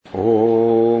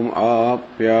ॐ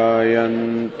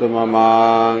आप्यायन्तु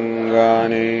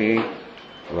ममाङ्गानि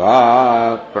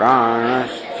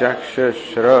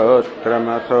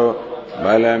वाक्प्राणश्चक्षुश्रोत्रमथो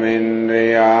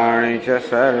बलमिन्द्रियाणि च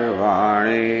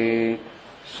सर्वाणि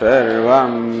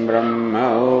सर्वं ब्रह्म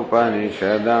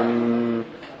उपनिषदम्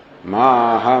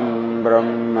माहं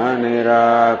ब्रह्म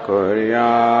निराकुर्याम्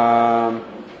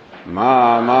मा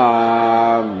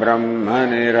ब्रह्म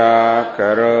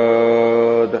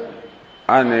निराकरोत्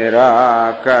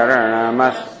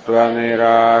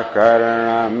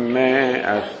अनिराकरणमस्त्वनिराकरणं मे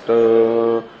अस्तु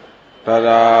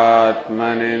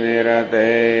तदात्मनि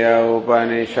निरतेय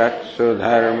उपनिषत्सु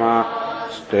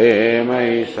धर्मास्ते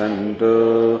मयि सन्तु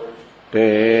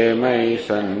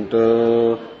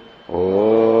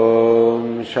ॐ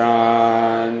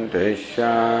शान्ति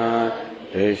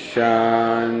शान्ति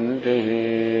शान्तिः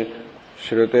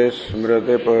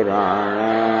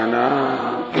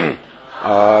श्रुतिस्मृतिपुराणानाम्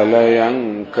आलयं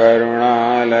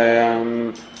करुणालयं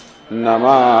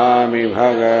नमामि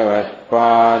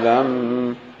भगवत्पादं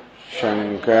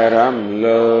शङ्करं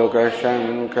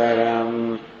लोकशङ्करं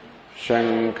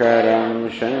शङ्करं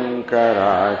शङ्कराचार्यं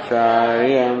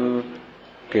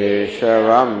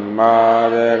केशवं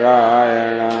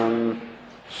बादरायणं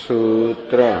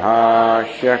सूत्रभाष्यकृतौ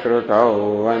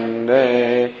वन्दे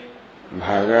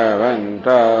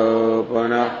भगवन्तौ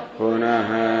पुनः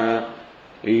पुनः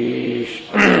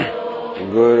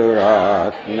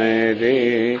गुरुरात्मेति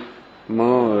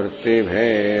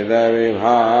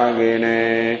मूर्तिभेदविभागिने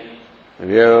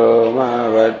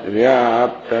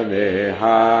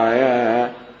व्योमवद्व्याप्तदेहाय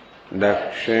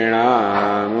दक्षिणामूर्तये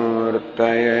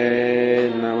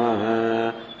नमः।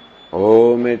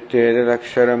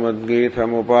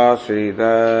 ओमित्येतदक्षरमुद्गीतमुपासीत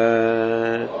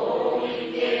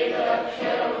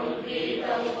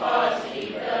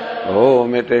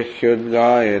ओमिति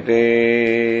ह्युद्गायते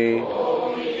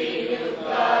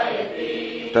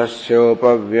तस्योपव्याख्यानम्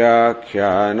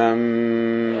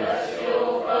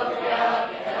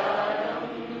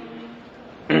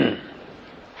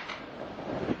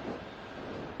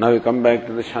Now we come back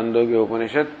to the Chandogya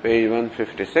Upanishad, page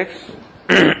 156.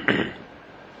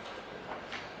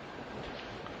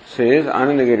 Says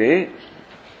Anandagiri,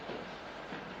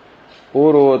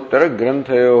 पूर्वोत्तर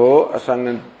ग्रंथयोः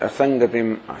असंगतिम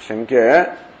आशंक्य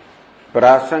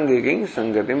प्रासंगिकीं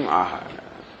संगतिम आह.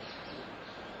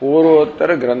 पूर्वोत्तर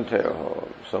ग्रंथयोः.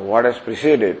 So what has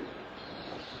preceded?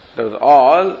 That was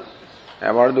all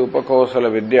about the Upakausala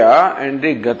Vidya and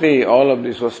the Gati. All of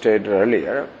this was stated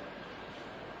earlier.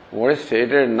 What is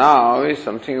stated now is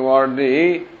something about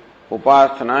the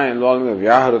Upasana involving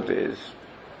Vyahrutis.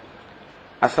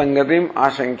 Asangatim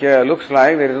ashankya looks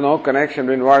like there is no connection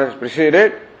between what has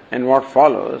preceded and what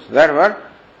follows. Therefore,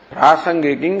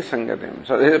 prasangiking sangatim.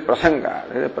 So this is prasanga,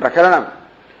 this is prakaranam.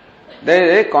 There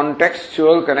is a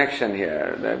contextual connection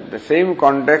here. The same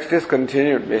context is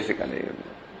continued basically.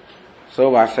 So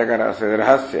Bhashyakara says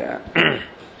rahasya.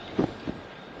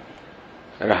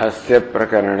 Rahasya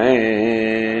prakarane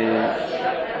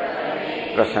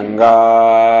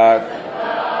prasangat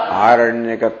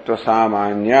आरण्यकत्व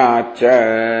सामान्याच्च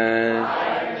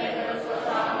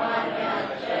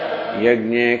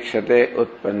यज्ञे क्षते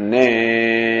उत्पन्ने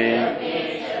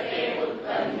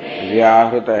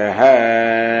व्याहृतयः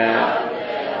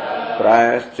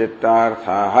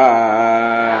प्रायश्चित्तार्थाः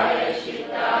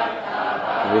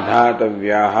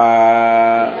विधातव्याः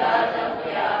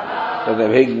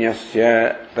तदभिज्ञस्य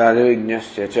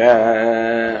च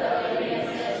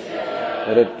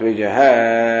ऋत्विजः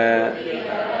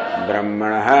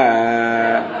ब्रह्मणः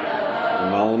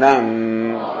मौनम्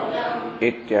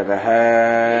इत्यतः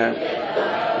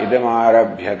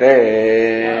इदमारभ्यते.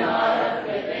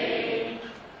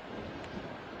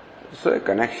 So a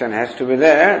connection has to be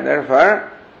there.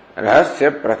 Therefore,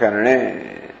 rahasya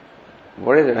prakarane.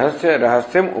 What is rahasya?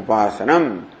 Rahasyam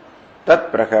upasanam.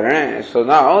 Tat prakarane. So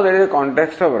now there is a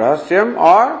context of rahasyam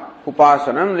or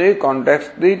upasanam. The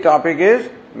context, the topic is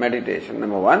meditation.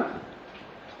 Number one.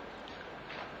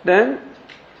 Then,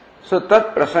 so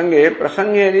tat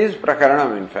prasange is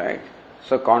prakaranam in fact.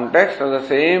 So context of the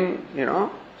same,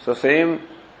 so same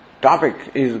topic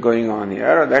is going on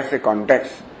here, that's the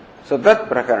context. So tat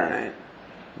prakarane.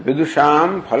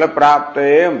 Vidusham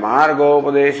phalapraptaye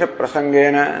margopadesha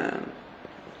prasangena.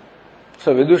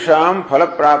 So vidusham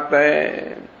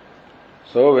phalapraptaye.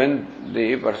 So when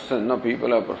the person,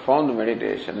 people have performed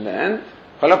meditation, then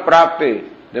phalaprapti,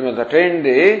 they must attain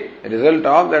the result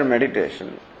of their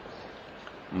meditation.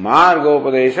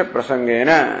 Margopadesha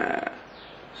prasangena.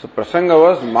 So prasanga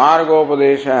was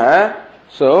margopadesha.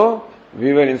 So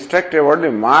we were instructed about the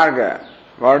marga,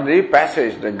 about the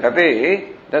passage, the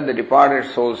gati that the departed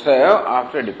souls have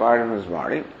after departing from his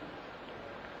body.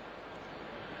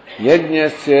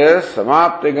 यज्ञस्य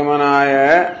समाप्तिगमनाय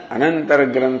अनंतर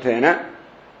ग्रंथेन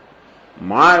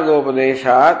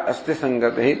मार्गोपदेशात् अस्ति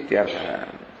संगतिः इत्यर्थः.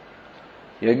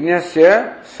 यज्ञस्य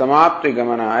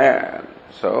समाप्तिगमनाय,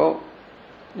 so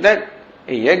that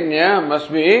a yajna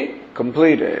must be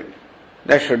completed.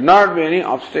 There should not be any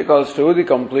obstacles to the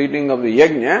completing of the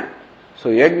yajna. So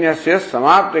yajnasya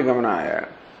samapti gamanaya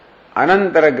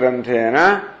anantara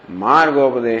granthena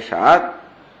margopadeshat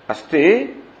asti,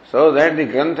 so that the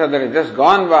grantha that is just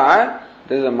gone by,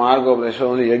 there is a margopadesha.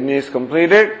 So the yajna is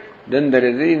completed, then there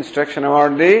is the instruction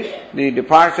about the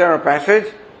departure or passage.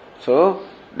 So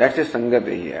that's the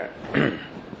sangati here.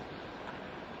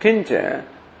 Kincha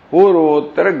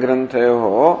पूर्वोत्तर ग्रंथयोः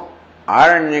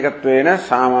आरण्यकत्वेन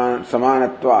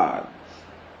समानत्वात्.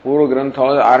 पूर्व ग्रंथ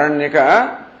आरण्यक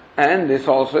and this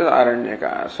also is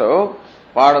aranyaka. So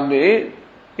part of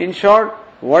in short,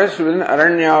 what is within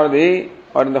aranya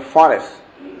or in the forest.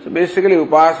 So basically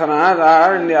upasanas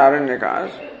are in the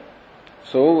aranyakas.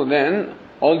 So then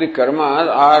all the karmas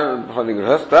are for the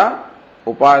grihastha,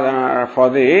 upadana are for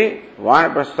the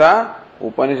vanaprastha,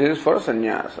 upanishad is for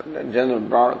sannyasa. The general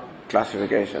broad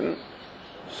classification.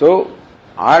 So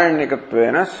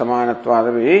aranyakatvena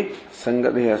samanatvaadavi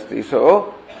sangati asti.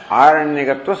 So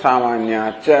aranyakatva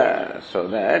samanyacha. So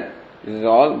that this is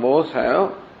all, both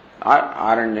have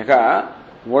aranyaka,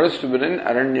 what is to be in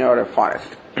aranya or a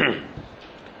forest.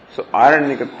 So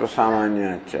aranyakatva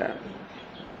samanyacha.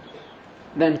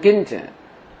 Then kincha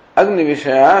agni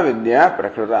vishaya vidya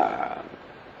prakruta.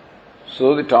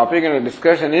 So the topic and the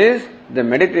discussion is the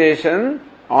meditation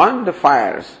on the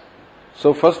fires.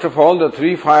 So first of all, the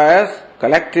three fires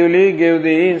collectively give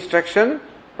the instruction,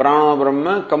 prana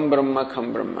brahma, kam brahma,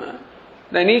 kham brahma.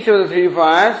 Then each of the three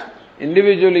fires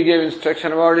individually gave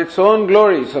instruction about its own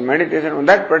glory. So meditation on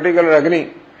that particular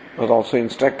Agni was also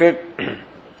instructed.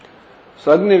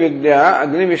 So Agni Vidya,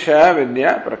 Agni Vishaya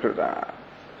Vidya Prakruta.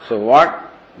 So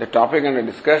what the topic and the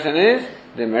discussion is,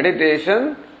 the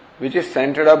meditation which is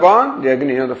centered upon the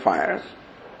Agni of the fires.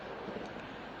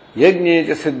 Yajna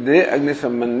cha siddhe Agni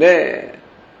sambandhe.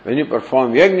 When you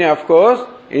perform yajna, of course,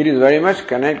 it is very much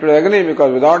connected to Agni,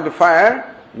 because without the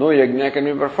fire, no yajna can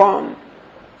be performed.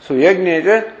 So yajna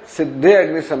cha siddhe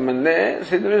Agni sambandhe,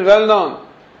 siddha is well known.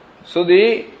 So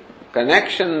the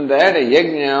connection that a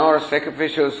yajna or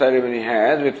sacrificial ceremony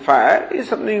has with fire is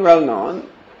something well known.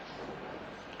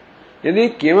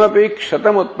 Yadi kimapi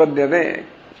kshatam utpadyate,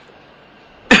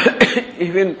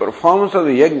 if in performance of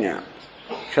the yajna,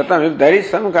 kshatam, if there is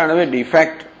some kind of a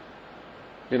defect,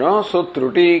 so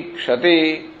truti,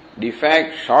 kshati,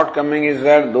 defect, shortcoming is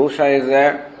there, dosha is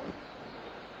there,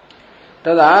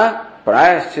 tada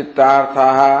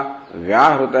prayaschittarthaha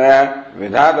vyahrutaya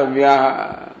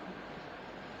vidhatavyaha.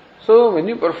 So when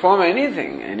you perform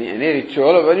anything, any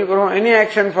ritual, or when you perform any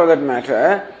action for that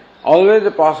matter, always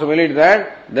the possibility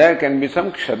that there can be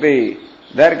some kshati,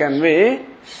 there can be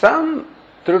some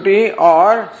truti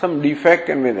or some defect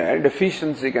can be there,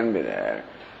 deficiency can be there.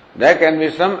 There can be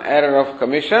some error of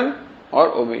commission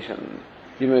or omission.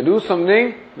 You may do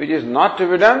something which is not to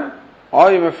be done,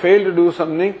 or you may fail to do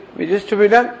something which is to be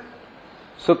done.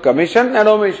 So commission and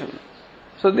omission.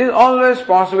 So this is always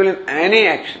possible in any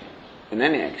action. In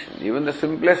any action. Even the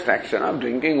simplest action of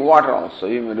drinking water also.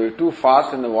 You may do it too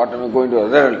fast and the water may go into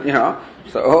other,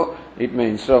 So it may,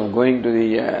 instead of going to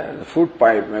the food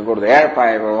pipe, may go to the air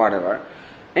pipe or whatever.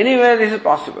 Anywhere this is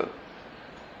possible.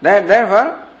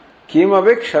 Therefore,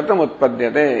 kimapi kshatam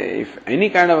utpadyate. If any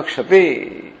kind of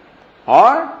kshati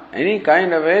or any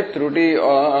kind of a truti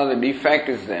or the defect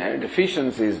is there,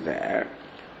 deficiency is there,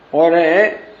 or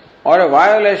a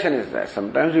violation is there.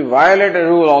 Sometimes we violate a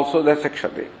rule also, that's a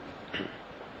kshati.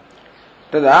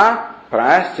 Tada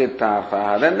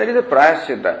prayaschittartha. Then there is a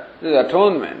prayaschita. This is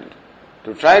atonement.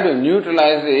 To try to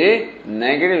neutralize the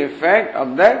negative effect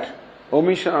of that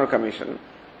omission or commission.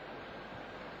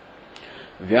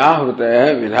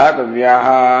 Vyahrutaya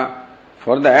vidhatavyaha.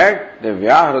 For that, the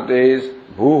vyahrute is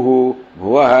bhuhu,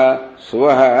 bhuvaha,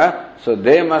 suvaha. So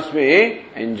they must be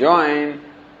enjoined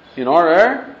in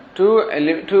order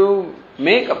to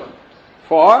make up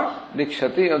for the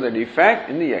kshati or the defect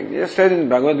in the yajna. Just said in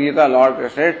Bhagavad Gita, Lord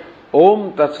Krishna said,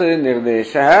 Om tatsad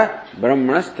nirdeshaha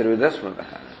brahmanas trividas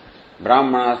smrataha.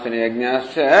 Brahmanasya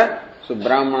yajnasya, so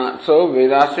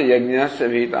vedasya yajnasya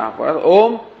vihitaha paras.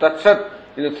 Om tatsat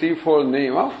is the threefold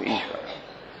name of Ishvara.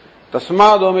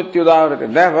 Tasmad Om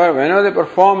ityudavrati. Therefore, whenever they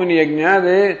perform in yajna,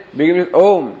 they begin with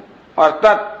Om or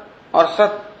Tat or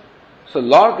Sat. So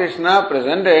Lord Krishna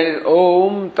presented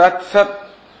Om Tat Sat,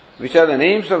 which are the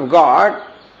names of God,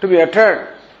 to be uttered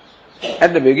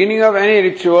at the beginning of any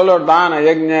ritual or dana,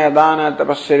 yajna, dana,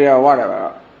 tapasya, or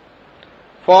whatever,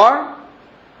 for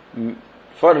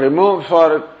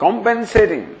for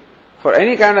compensating for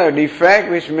any kind of defect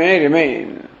which may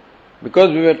remain.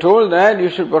 Because we were told that you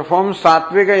should perform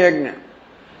sattvika yajna.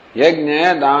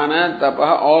 Yajna, dana, tapa,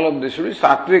 all of this should be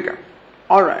sattvika.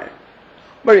 Alright.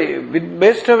 But with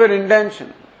best of your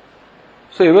intention.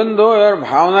 So even though your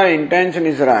bhavana intention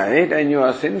is right and you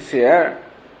are sincere,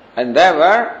 and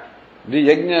therefore the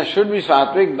yajna should be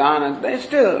sattvic, dana, then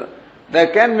still there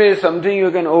can be something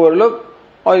you can overlook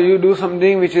or you do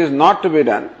something which is not to be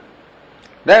done.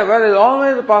 Therefore there is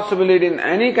always a possibility in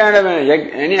any kind of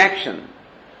any action.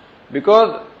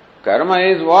 Because karma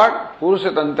is what?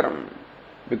 Purusha tantram.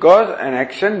 Because an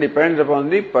action depends upon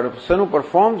the person who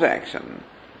performs the action.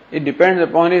 It depends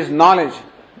upon his knowledge,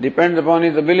 depends upon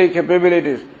his ability,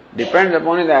 capabilities, depends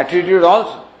upon his attitude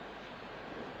also.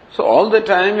 So all the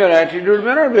time your attitude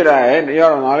may not be right,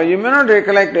 your knowledge, you may not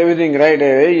recollect everything right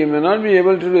away, you may not be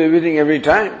able to do everything every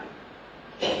time.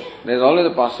 There is always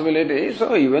a possibility.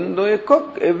 So even though a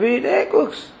cook every day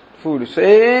cooks food,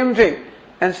 same thing,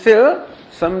 and still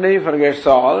someday he forgets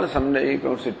salt, someday he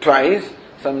cooks it twice,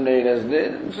 someday he does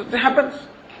this, so it happens.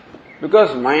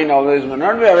 Because mind always may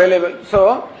not be available.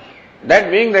 So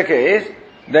that being the case,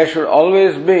 there should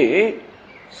always be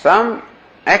some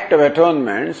act of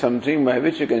atonement, something by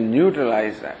which you can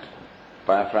neutralize that.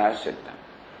 Prayaschitta.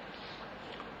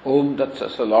 Om Tat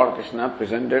Sat. So Lord Krishna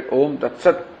presented Om Tat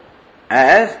Sat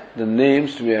as the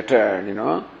names to be uttered,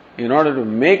 in order to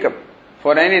make up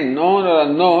for any known or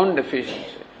unknown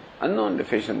deficiency. Unknown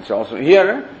deficiency also.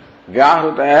 Here,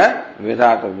 Vyahruta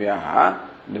Vidhatavyaha,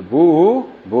 the Bhu,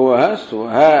 Bhuva,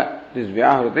 Suha, these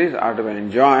Vyahrutis are to be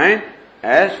enjoined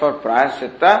as for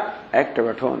Prayaschitta, act of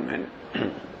atonement.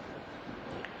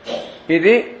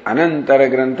 Iti Anantara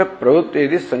Grantha Pravrutti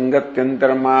iti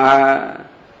Sangatyantaramaha.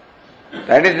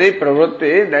 That is the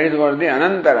Pravrutti, that is what the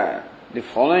Anantara. The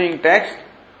following text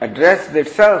addressed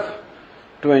itself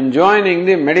to enjoining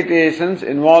the meditations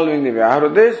involving the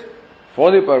Vyahrutis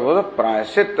for the purpose of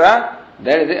Prayaschitta,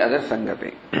 that is the other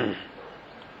Sangati.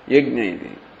 Yajna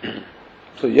iti.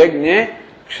 So Yajna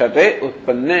Kshate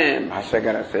Utpanne,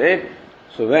 Bhashyakara said,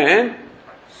 so when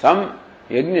some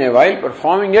Yajna, while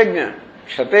performing Yajna,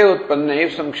 Kshate Utpanne,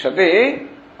 if some Kshate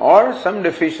or some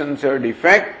deficiency or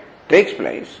defect takes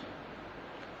place,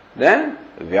 then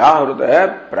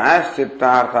Vyahruta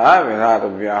Prayaschitartha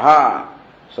Vidhatavyaha.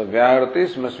 So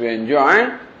Vyahrutis must be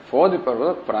enjoined for the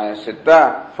purpose of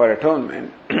Prayaschitta, for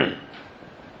atonement.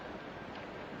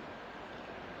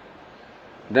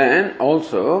 Then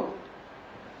also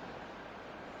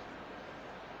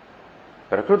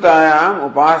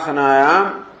Prakrutayam,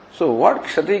 Upasanayam. So what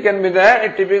kshati can be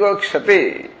there? A typical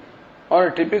kshati or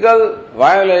a typical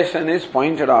violation is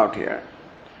pointed out here.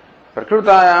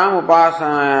 Prakrutayam,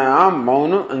 Upasanayam,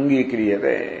 Maunam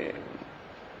Angikriyate.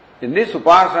 In this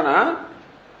Upasana,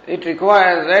 it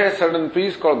requires that a certain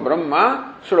priest called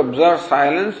Brahma should observe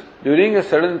silence during a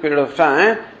certain period of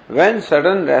time. When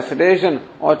certain recitation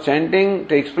or chanting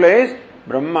takes place,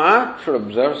 Brahma should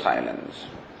observe silence.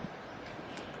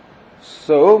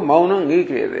 So, Maunam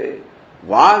Angikriyate.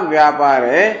 Vag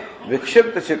Vyapare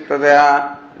Vikshipta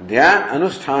Chittadaya Dhyan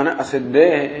Anusthana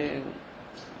Asiddhe.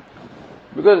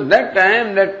 Because that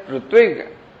time that Ritvik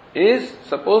is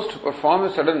supposed to perform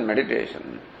a certain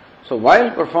meditation. So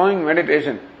while performing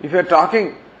meditation, if you are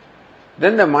talking,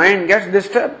 then the mind gets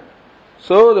disturbed.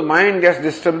 So the mind gets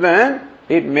disturbed, then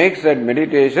it makes that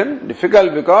meditation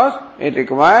difficult because it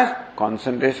requires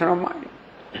concentration of mind.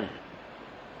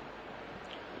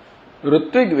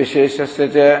 Ritvik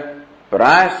Visheshasya cha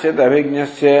Prayaschitta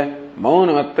Abhignasya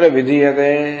Maunamatra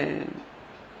Vidhiyate.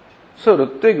 So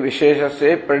Ritvik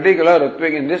Visheshasya, particular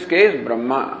Ritvik, in this case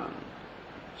Brahma.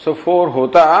 So four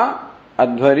Hota,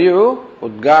 Adhvaryu,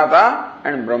 Udgata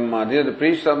and Brahma. These are the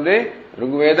priests of the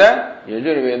Rigveda,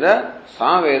 Yajurveda,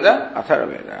 Samveda,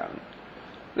 Atharveda.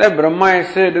 The Brahma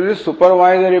is said to be the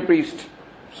supervisory priest.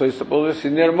 So he is supposed to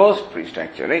be the senior most priest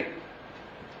actually.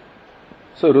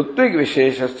 So Ritvik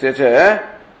Visheshasya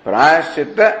cha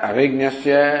Prayaschitta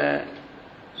Abhignasya.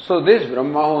 So this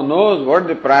Brahma who knows what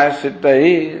the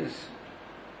Prayaschitta is,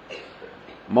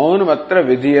 Maunamatra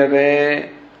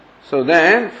Vidhiyate. So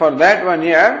then for that one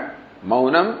here,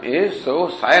 Maunam is so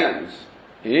silence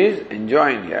is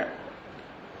enjoined here.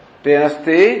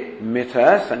 Tenasti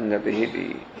mitha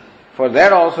sangati. For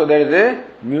that also there is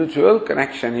a mutual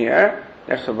connection here.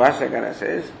 That's what Bhashyakara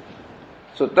says.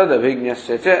 So tad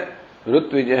abhignasya cha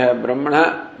Rutvijah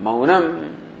Brahmana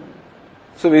Maunam.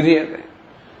 So vidhiyate.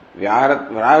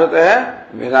 Vyahruta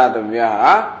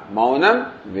Vidhatavyaha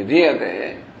Maunam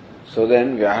vidhiyate. So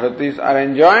then Vyahrutis are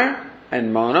enjoined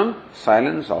and Maunam,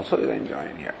 silence also is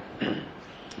enjoined here.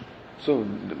 So,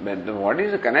 what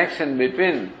is the connection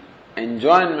between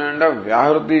enjoyment of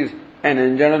Vyahrutis and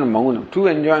enjoyment of Maunam? Two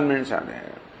enjoyments are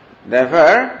there.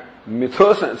 Therefore,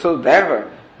 therefore,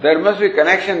 there must be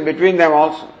connection between them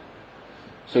also.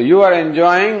 So you are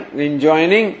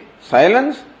enjoining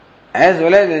silence as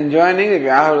well as enjoining the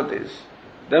Vyahrutis.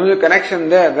 There must be connection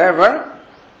there. Therefore,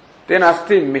 then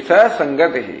asti mitha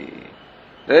sangatihi.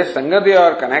 There is sangati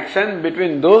or connection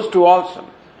between those two also.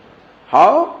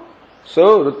 How?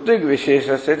 So, Rutvik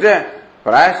Visheshasya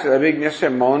Prayasya Abhignasya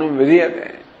Maunam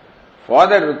Vidhiyate. For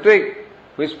that Rutvik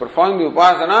who is performing the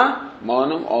Upasana,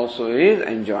 Maunam also is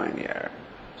enjoined here.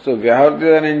 So,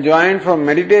 Vyahrutis are enjoined from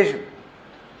meditation.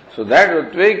 So, that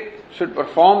Rutvik should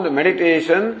perform the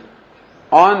meditation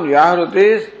on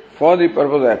Vyahrutis for the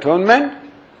purpose of atonement,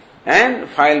 and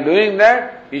while doing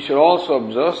that, he should also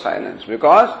observe silence,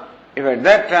 because if at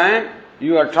that time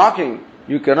you are talking,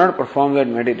 you cannot perform that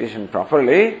meditation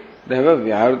properly. Therefore,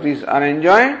 Vyahrutis are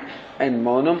enjoined and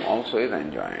Maunam also is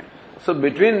enjoined. So,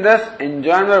 between this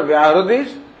enjoyment of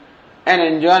Vyahrutis and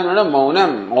enjoyment of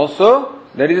Maunam also,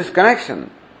 there is this connection.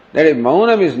 That if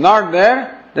Maunam is not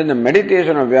there, then the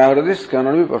meditation of Vyahrutis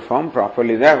cannot be performed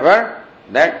properly. Therefore,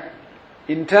 that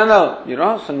internal,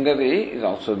 Sangati is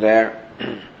also there.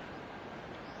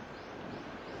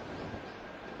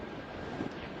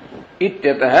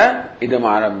 Ityatah idam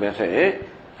arabhyase.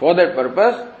 For that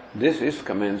purpose, this is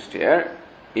commenced here.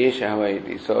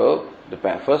 Eshahavai. So, the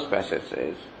first passage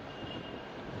says,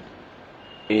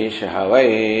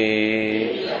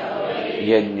 Eshahavai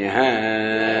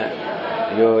yajnaha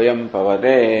yoyam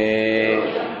pavate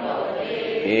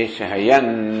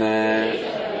eshahayan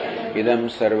idam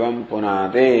sarvam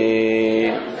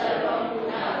punate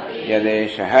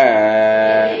yadeshaha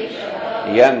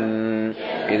yan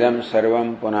idam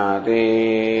sarvam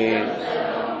punate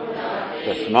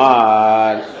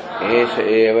tasmad esha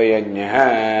eva yajnaha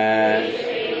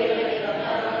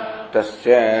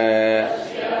tasya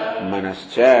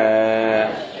manascha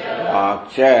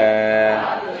vakcha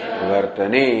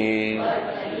vartane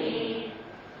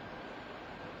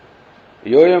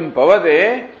yoyam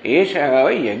pavate esha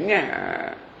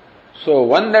yajna. So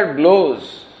one that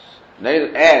blows, that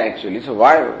is air actually, so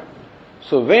vayu.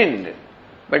 So wind,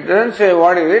 but it doesn't say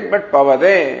what is it, but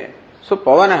pavate. So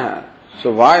pavanaha.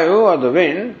 So vayu or the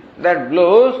wind that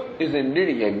blows is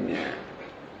indeed yajna.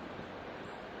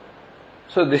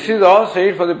 So this is all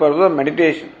said for the purpose of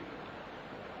meditation.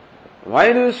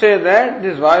 Why do you say that?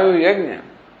 This vayu yajna.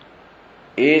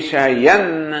 Esha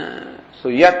yan. So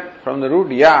yat from the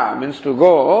root ya means to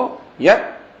go,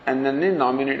 yat, and then the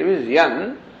nominative is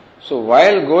yan. So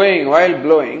while going, while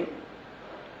blowing,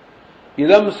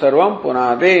 idam sarvam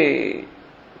punade.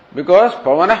 Because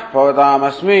pavanah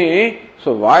pavatamasmi,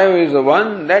 so vayu is the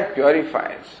one that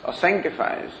purifies or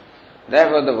sanctifies.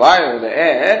 Therefore the vayu, the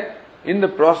air, in the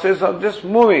process of just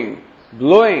moving,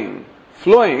 blowing,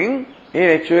 flowing,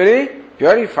 it actually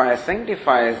purifies,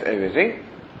 sanctifies everything.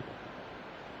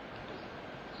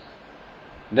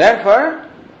 Therefore,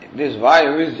 this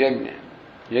vayu is yajna.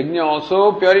 Yajna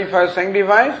also purifies,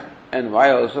 sanctifies, and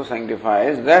vayu also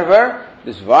sanctifies. Therefore,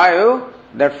 this vayu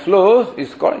that flows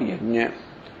is called yajna,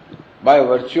 by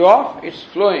virtue of its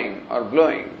flowing or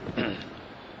blowing.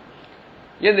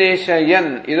 Yadesha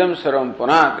yan idam sarvam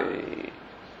punate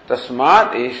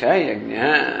tasmat esha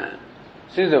yajna.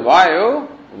 Since the vayu,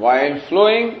 while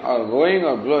flowing or going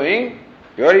or blowing,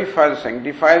 purifies,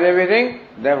 sanctifies everything,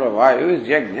 therefore vayu is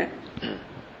yajna.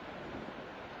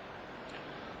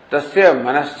 Tasya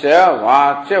manascha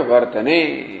vakcha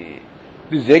vartane.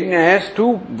 This yajna has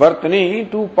two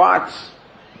vartani, two parts.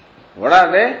 What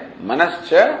are they?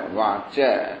 Manascha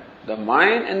vakcha. The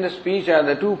mind and the speech are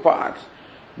the two parts.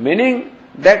 Meaning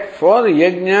that for the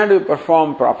yajna to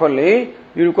perform properly,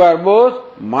 you require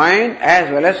both mind as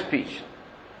well as speech.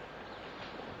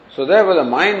 So therefore the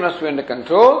mind must be under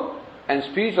control and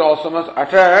speech also must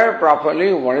utter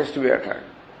properly what is to be uttered.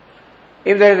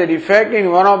 If there is a defect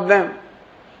in one of them,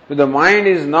 if the mind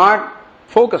is not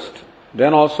focused,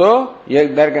 then also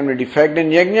there can be defect in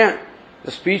yajna.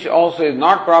 The speech also is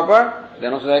not proper,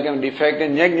 then also there can be defect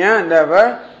in yajna, and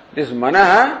therefore this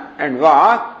manaha and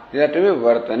vak, they have to be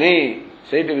vartane,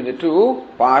 said to be the two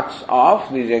parts of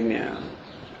the yajna.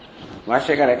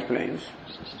 Vashyakar explains,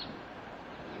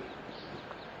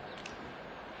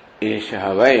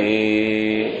 Esha vai,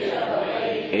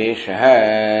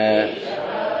 Esha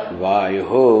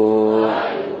vayuho,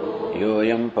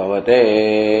 yoyam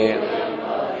pavate,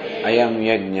 ayam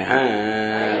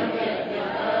yajnaha.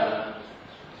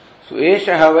 So,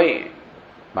 Esha vai,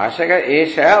 Bhashyakar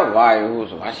Esha vayu.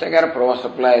 So, Bhashyakar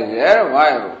supplies here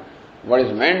vayu. What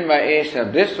is meant by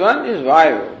Esha? This one is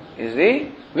vayu, is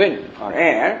the wind or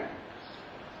air.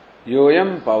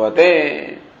 yoyam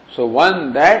pavate. So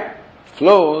one that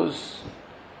flows,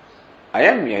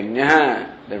 ayam yajna.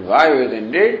 That Vayu is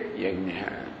indeed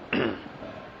yajna.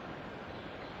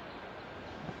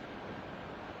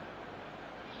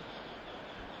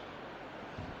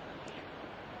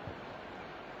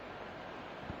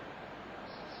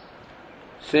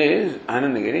 Says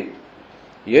Anandagiri,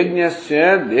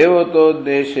 Yajnasya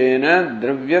devatodeshena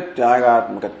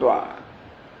dravyatyagatmakatva.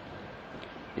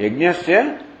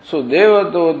 Yajnasya, so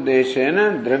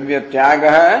devatodeshena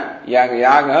dravyatyaga,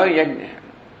 yaga yajna.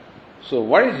 So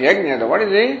what is yajna? What is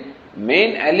the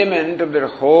main element of the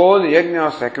whole yajna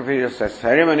or sacrificial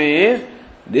ceremony is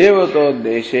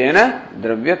devatodeshena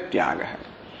dravyatyaga.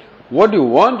 What you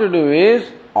want to do is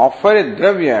offer a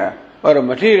dravya or a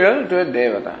material to a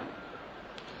devata.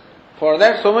 For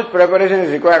that, so much preparation is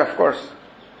required, of course.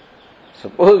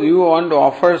 Suppose you want to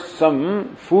offer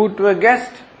some food to a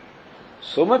guest,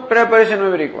 so much preparation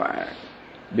may be required.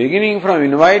 Beginning from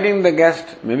inviting the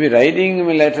guest, maybe writing him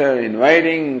a letter,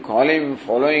 inviting, calling,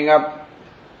 following up,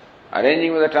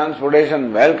 arranging with the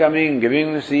transportation, welcoming, giving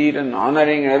him a seat and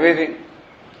honoring and everything.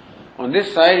 On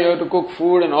this side, you have to cook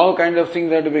food and all kinds of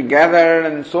things have to be gathered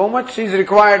and so much is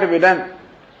required to be done.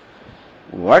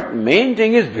 What main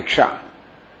thing is bhiksha.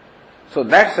 So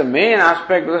that's the main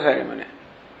aspect of the ceremony.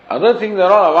 Other things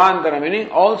are all avantara, meaning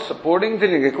all supporting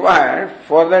things required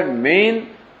for that main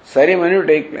ceremony to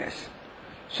take place.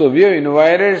 So we have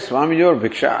invited Swamiji or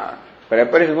Bhiksha.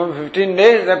 Preparation for 15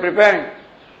 days they are preparing.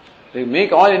 They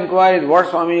make all inquiries, what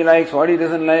Swamiji likes, what he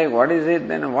doesn't like, what is it,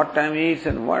 then what time he eats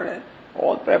and what.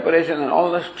 All preparation and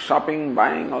all the shopping,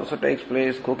 buying also takes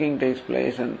place, cooking takes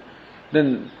place, and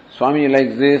then Swami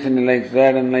likes this and he likes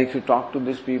that and likes to talk to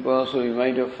these people, so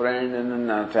invite your friend and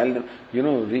then tell them,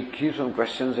 keep some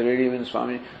questions ready when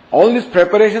Swami. All these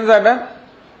preparations are done.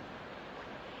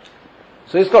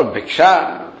 So it's called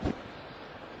Bhiksha.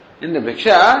 In the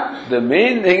Bhiksha, the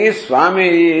main thing is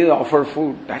Swami is offered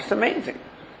food. That's the main thing.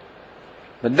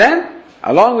 But then,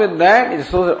 along with that, it's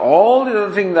so that all these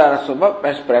other things are so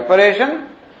as preparation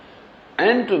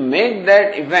and to make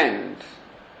that event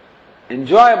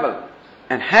enjoyable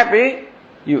and happy,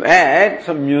 you add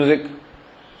some music,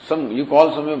 you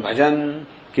call some bhajan,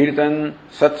 kirtan,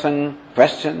 satsang,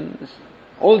 questions.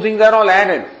 All things are all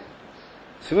added.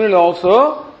 Similarly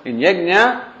also, in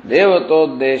yajna,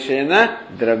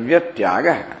 devatodeshena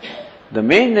dravyatyaga. The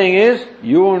main thing is,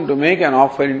 you want to make an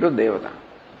offering to devata.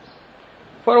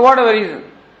 For whatever reason.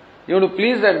 You want to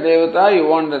please that devata, you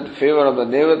want the favor of the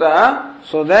devata,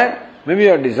 so that maybe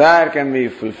your desire can be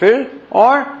fulfilled,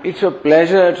 or it's a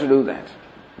pleasure to do that.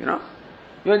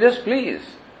 You are just pleased.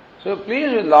 So you are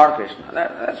pleased with Lord Krishna.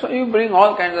 That's why you bring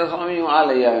all kinds of Swami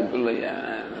Alaya and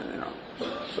Pullaya.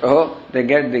 So they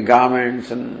get the garments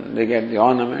and they get the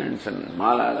ornaments and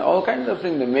mala, all kinds of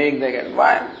things they make, they get.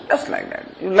 Why? Just like that.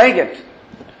 You like it.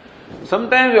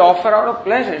 Sometimes we offer out of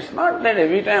pleasure. It's not that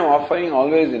every time offering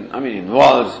always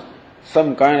involves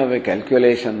some kind of a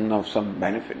calculation of some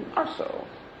benefit. Not so.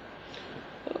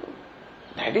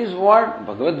 That is what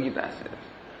Bhagavad Gita says.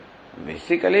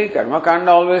 Basically, Karma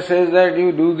Kanda always says that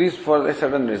you do this for a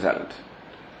certain result.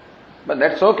 But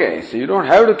that's okay. So you don't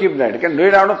have to keep that. You can do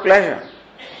it out of pleasure.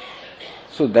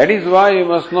 So that is why you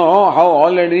must know how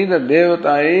already the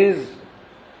Devata is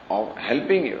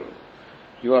helping you.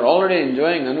 You are already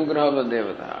enjoying Anugraha of the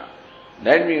Devata.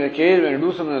 That being the case, when you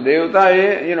do something with the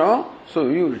Devata, so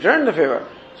you return the favor.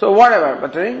 So whatever,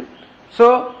 but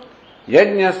so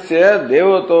Yajnasya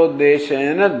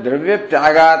devatodeshena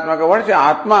dravyatyagatmaka. What is the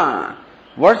Atma?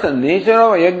 What's the nature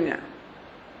of yajna?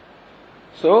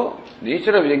 So,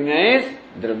 nature of yajna is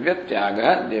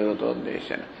dravyatyaga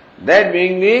devatodeshena. That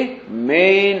being the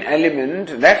main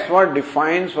element, that's what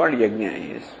defines what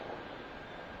yajna is.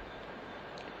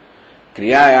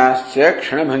 Kriyayascha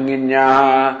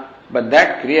kshanabhanginyaha. But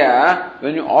that kriya,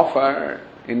 when you offer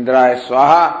Indraya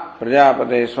Swaha,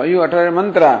 Prajapate Swaha, you utter a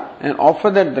mantra and offer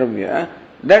that dravya,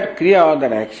 that kriya or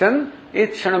that action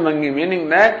is kshanabhangi, meaning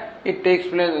that it takes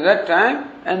place at that time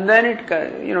and then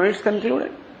it's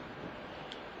concluded.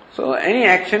 So any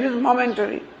action is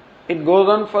momentary. It goes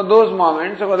on for those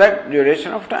moments, for that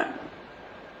duration of time.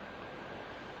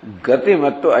 Gati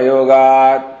mattu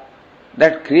ayogat.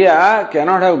 That kriya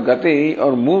cannot have gati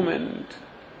or movement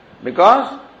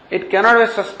because it cannot have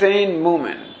a sustained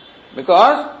movement.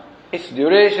 Because its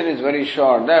duration is very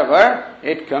short, therefore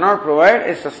it cannot provide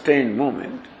a sustained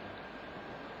movement.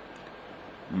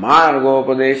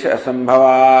 Margopadesha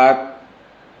asambhavat.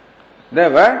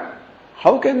 Therefore,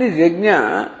 how can this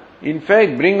yajna in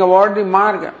fact bring about the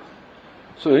marga?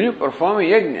 So when you perform a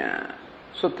yajna,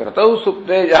 so kratau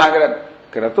supte jagrat,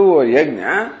 kratu or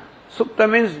yajna, Supta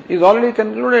means is already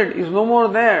concluded, is no more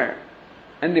there.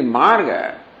 And the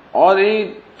marga, or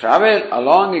the travel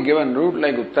along a given route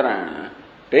like Uttarayana,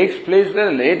 takes place at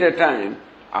a later time.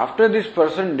 After this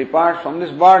person departs from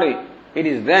this body, it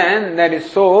is then that his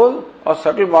soul or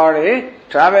subtle body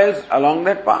travels along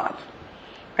that path.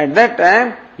 At that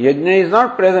time, yajna is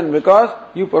not present because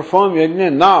you perform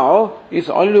yajna now, it's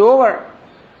already over.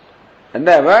 And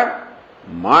therefore,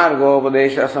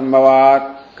 margopadesha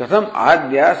sambhavat katham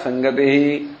adya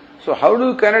sangatihi. So how do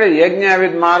you connect a yajna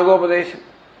with margopadesha?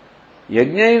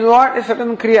 Yajna is what? A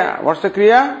certain kriya. What's the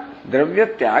kriya?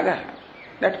 Dravya tyaga.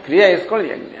 That kriya is called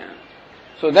yajna.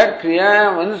 So that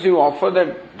kriya, once you offer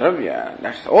that dravya,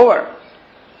 that's over.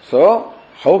 So,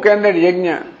 how can that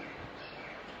yajna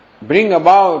bring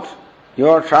about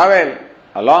your travel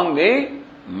along the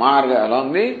marga,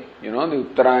 along the, the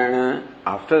Uttarayana,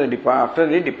 after the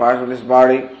departure of this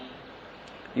body?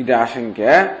 Iti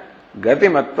ashankya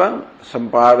gatimatvam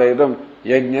sampadayadam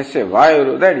yajnasya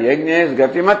vayuru. That yajna is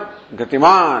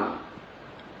gatiman.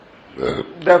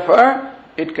 Therefore,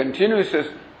 it continues,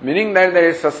 meaning that there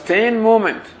is sustained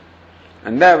movement.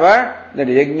 And therefore, that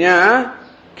yajna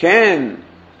can,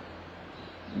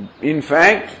 in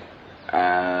fact,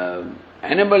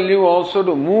 enable you also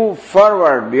to move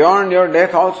forward beyond your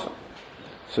death also.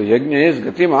 So yajna is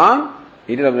gatiman,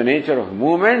 it is of the nature of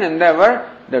movement, and therefore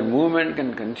that movement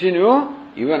can continue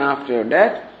even after your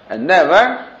death, and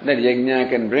therefore that yajna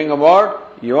can bring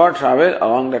about your travel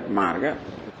along that marga.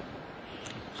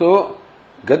 So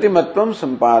gatimatvam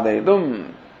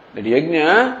sampadayadum, that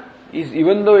yajna is,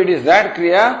 even though it is that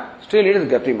kriya, still it is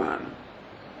gatiman.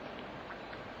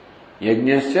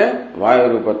 Yajnasya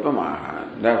vayurupatvam aha.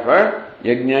 Therefore,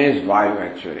 yajna is vayu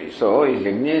actually. So,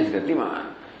 yajna is gatiman.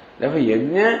 Therefore,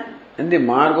 yajna and the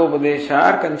margopadesha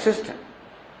are consistent.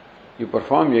 You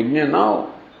perform yajna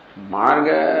now.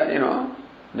 Marga,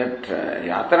 that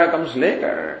yatra comes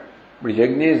later. But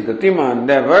yajna is gatiman.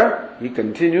 Therefore, he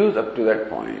continues up to that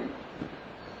point.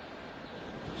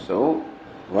 So,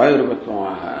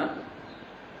 vayurupatvam aha.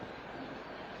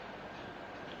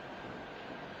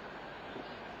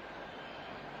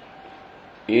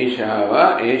 Esha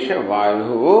va esha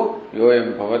vayu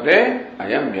yoyam bhavate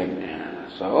ayam yajna.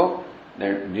 So,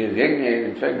 that this yajna is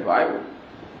in fact vayu.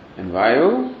 And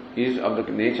vayu is of the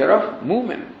nature of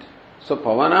movement. So,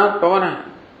 pavanat pavana.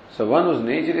 So, one whose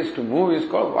nature is to move is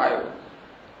called vayu.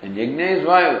 And yajna is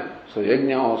vayu. So,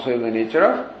 yajna also is the nature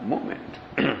of movement.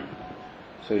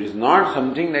 So, it is not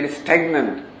something that is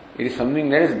stagnant. It is something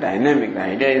that is dynamic. The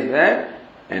idea is that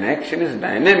an action is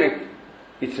dynamic.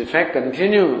 Its effect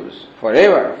continues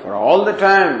forever, for all the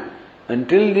time.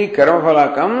 Until the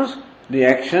karmaphala comes, the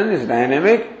action is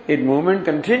dynamic, its movement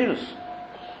continues.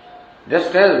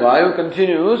 Just as vayu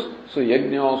continues, so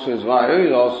yajna also is vayu,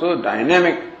 is also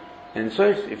dynamic. And so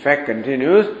its effect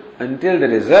continues until the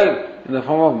result in the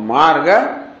form of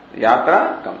marga,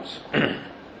 yatra comes.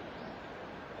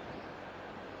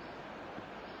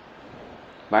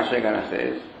 Bhashyakara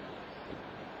says,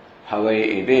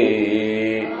 Havai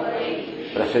iti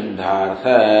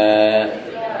prasiddhartha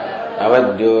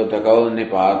avadyotakau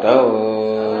nipatau.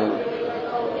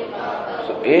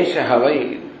 So, esha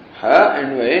havai, ha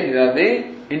and vai, these are the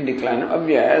indeclinable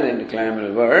abhyas,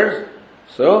 indeclinable words.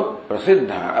 So,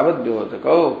 prasiddha,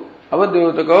 avadyotakau.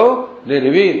 Avadyotakau, they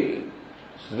reveal.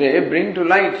 So, they bring to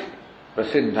light.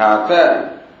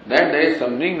 Prasiddhartha, that there is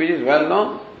something which is well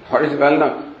known. What is well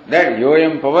known? That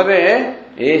yoyam pavate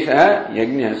esha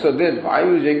yajna. So, this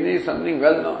vayu yajna is something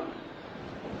well known.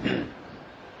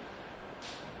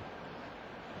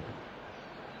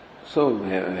 So,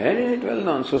 where is it well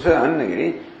known? So says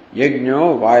Annagiri,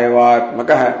 yajno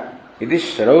vayavatmakaha iti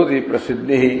sharauti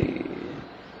prasiddhi.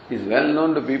 Is well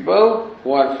known to people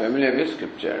who are familiar with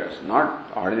scriptures,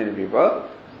 not ordinary people,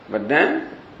 but then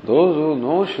those who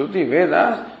know Shruti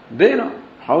Vedas, they know.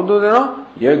 How do they know?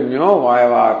 Yajno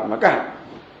vayavatmakaha.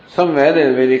 Somewhere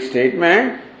there is a Vedic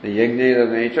statement, the yajna is of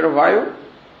the nature of vayu.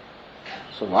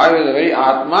 So vayu is the very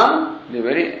atma, the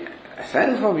very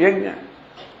essence of yajna.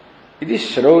 It is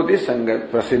shrauti sangat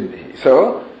prasiddhi.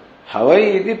 So,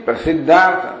 havai iti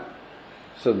prasiddhartha.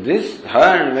 So this, her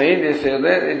and vai, they say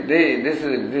that they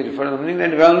refer to something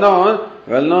that is well known.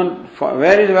 Well known, for,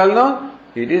 where is well known?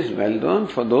 It is well known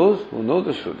for those who know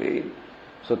the Shruti.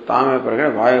 So, Tame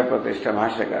Pragata Vayu Pratishtha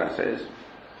Bhashyakara says,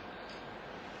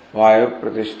 Vayu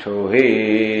Pratishto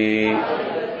hi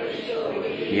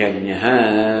yajnaha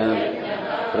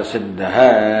prasiddhaha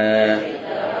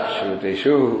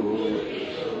shrutishu.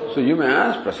 So you may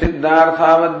ask,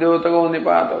 prasiddharthavadyotago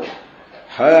nipato.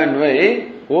 Her and vai,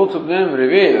 both of them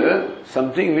reveal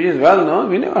something which is well known.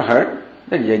 We never heard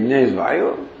that yajna is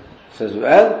vayu. Says,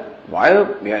 well,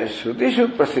 Vayu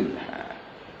Shrutishu Prasiddha.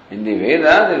 In the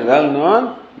Vedas, it is well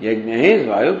known, Yajna is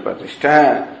Vayu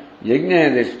Pratishtha.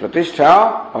 Yajna is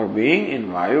Pratishtha or being in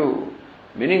Vayu.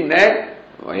 Meaning that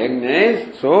Yajna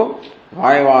is so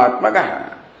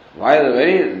Vayavatmakaha. Vayu is the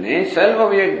very nature self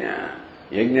of Yajna.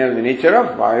 Yajna is the nature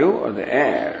of Vayu or the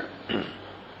air.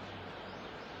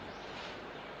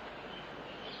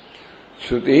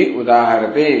 Shruti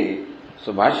Udaharati.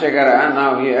 So Bhashyakara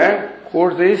now here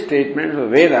quotes these statements of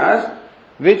Vedas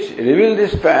which reveal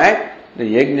this fact that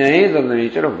Yajna is of the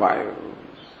nature of Vayu.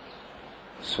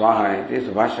 Swaha iti,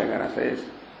 so Bhashyakara says,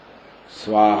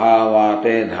 Swaha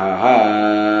vate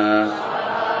dhaha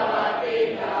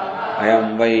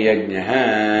ayam vai yajnaha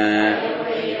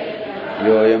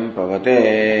yoyam pavate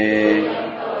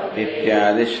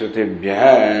ityadi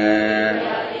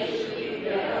shrutibhyah.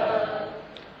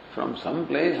 From some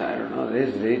place, I don't know,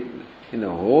 this is in the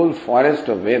whole forest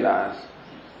of Vedas,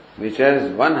 which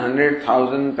has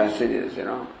 100,000 passages,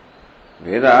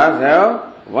 Vedas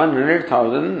have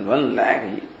 100,000, 1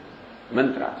 lakh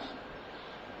mantras.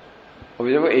 Of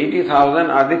which 80,000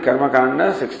 are the Karma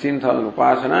Kanda, 16,000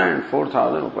 Upasana and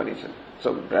 4,000 Upanishad.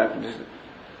 So,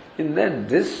 in that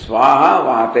this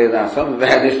Swaha Vateda,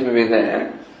 somewhere this may be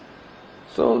there.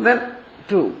 So then,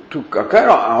 to occur,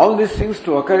 all these things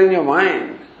to occur in your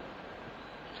mind,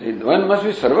 one must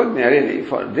be Sarvajna really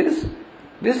for this.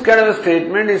 This kind of a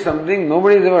statement is something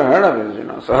nobody has ever heard of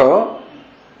it, So,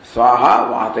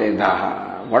 Swaha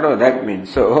Vatedaha. Whatever that means.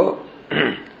 So,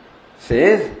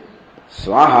 says,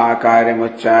 Swaha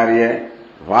Karyamucharya,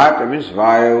 Vata means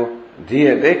Vayu,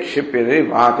 Dhiyate Kshipyate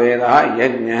Vatedaha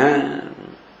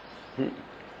Yajna.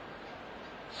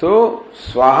 So,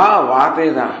 Swaha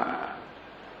Vatedaha.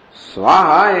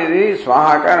 Swaha is the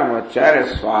Swaha Karyamucharya,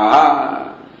 Swaha.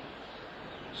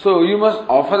 So you must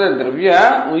offer the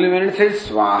dravya only when it says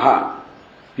swaha.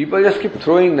 People just keep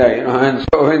throwing that, and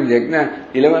so when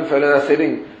Yajna, 11 fellows are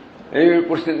sitting, everybody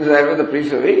puts things there with the priest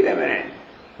says, wait a minute.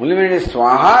 Only when it is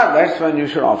swaha, that's when you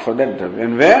should offer that dravya.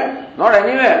 And where? Not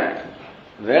anywhere.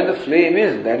 Where the flame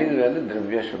is, that is where the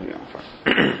dravya should be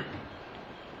offered.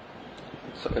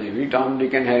 So every Tom,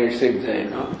 Dick and Harry sits there,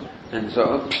 and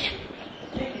so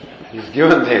he's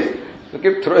given this. So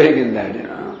keep throwing in that,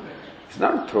 It's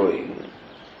not throwing.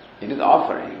 It is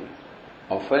offering.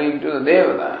 Offering to the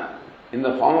Devata in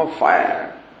the form of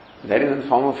fire. That is in the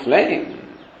form of flame.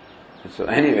 So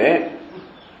anyway,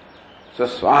 so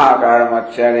Swaha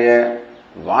Karamacharya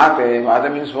Vate. Vata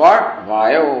means what?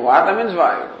 Vayu. Vata means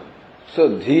Vayu. So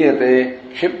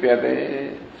Dhiyate,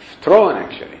 Kshipyate, thrown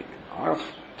actually. Or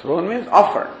thrown means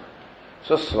offered.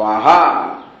 So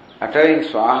Swaha, uttering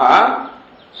Swaha,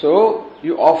 so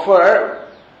you offer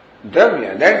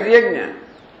dravya. That's the Yajna.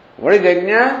 What is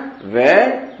Yajna?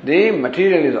 Where the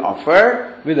material is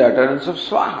offered with the utterance of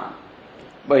Swaha.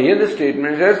 But here the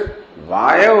statement says,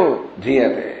 Vayu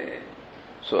Dhiyate.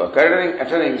 So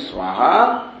uttering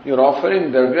Swaha, you are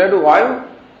offering dravya to Vayu.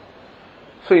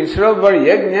 So instead of the word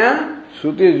Yajna,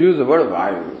 Shruti has used the word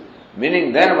Vayu.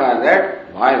 Meaning thereby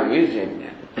that Vayu is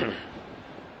Yajna.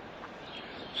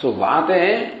 So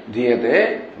Vate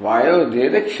Dhiyate, Vayu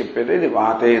Dhiyate Kshipyate, the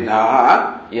Vate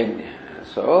Daha Yajna.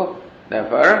 So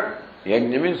therefore,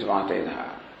 Yajna means Vatedha.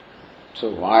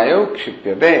 So, Vayu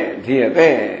Kshipyate,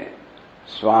 Dhiyate,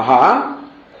 Swaha,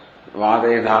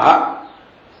 Vatedha,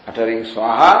 uttering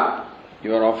Swaha,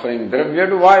 you are offering dravya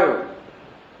to Vayu.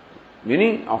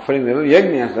 Meaning, offering the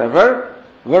Yajna. Therefore,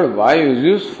 word Vayu is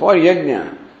used for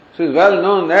Yajna. So, it's well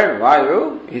known that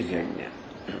Vayu is Yajna.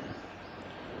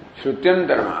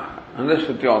 Shrutyantarma. Another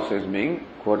Shruti also is being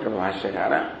quoted by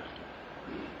Bhashyakara.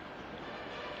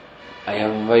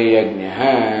 Ayam vai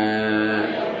yajnaha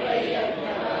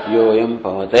yoyam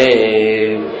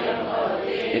pavate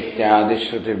ityadi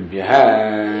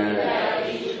shrutibhyah.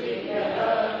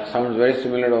 Sounds very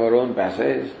similar to our own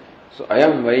passage. So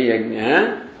ayam vai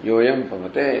yajnaha yoyam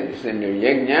pavate. This is indeed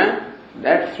yajna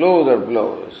that flows or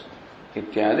blows.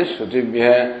 Ityadi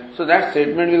shrutibhyah. So that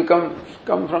statement will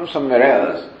come from somewhere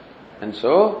else. And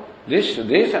so this and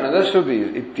other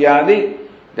shrutis, ityadi,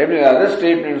 that means other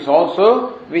statements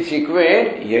also which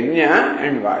equate Yajna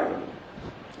and Vayu.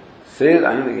 Says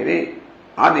Anandagiri,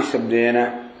 Adi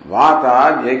Shabdena,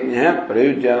 Vatad Yajna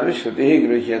Prayujyana Shruti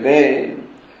Grushyate.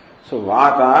 So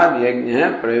Vatad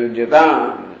Yajna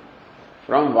Prayujyatam.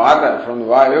 From Vata, from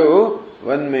Vayu,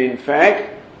 one may in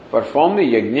fact perform the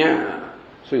Yajna.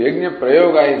 So Yajna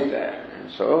Prayoga is there.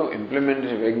 And so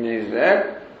implementation of Yajna is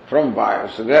there from Vayu.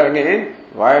 So there again,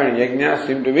 Vayu and Yajna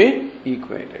seem to be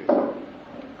equated.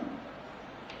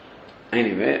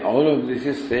 Anyway, all of this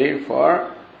is said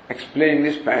for explaining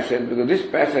this passage, because this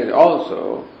passage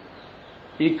also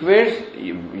equates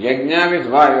yajna with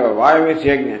vayu or vayu with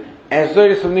yajna as though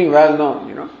it is something well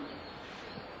known,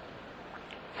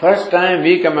 First time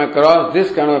we come across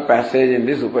this kind of passage in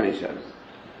this Upanishad.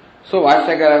 So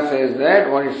Vashyakara says that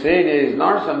what it said is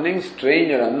not something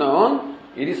strange or unknown,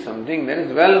 it is something that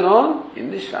is well known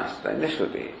in the Shastra, in the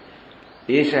Shruti.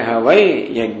 Eshaha vai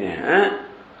yajna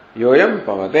yoyam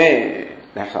pavate.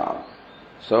 That's all.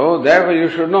 So therefore you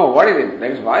should know what is it.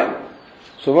 That is vayu.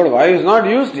 So what vayu is not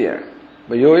used here.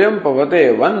 But yoyam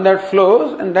pavate, one that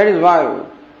flows and that is vayu.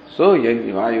 So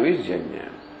vayu is yajna.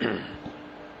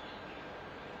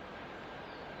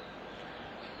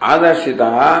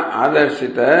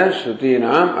 Adarshita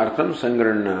shrutinam artham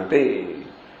sangranate.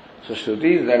 So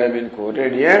shrutis that have been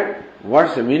quoted here,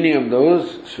 what's the meaning of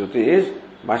those shrutis?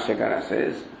 Bhashyakara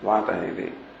says, Vatah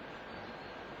iti.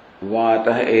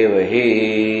 Vatah eva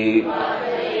hi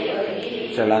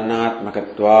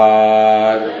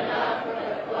chalanatmakatvad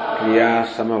kriya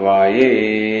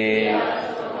samavaye.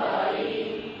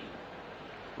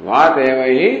 Vatah eva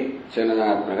hi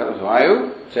chalanatmakatvad.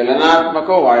 Vayu,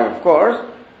 chalanatmako vayu, of course.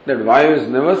 That vayu is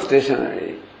never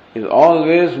stationary, is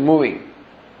always moving.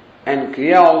 And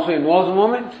kriya also involves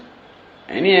movement.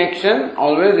 Any action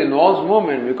always involves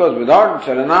movement because without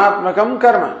chalanatmakam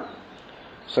karma.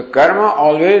 So karma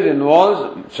always involves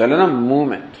chalanam,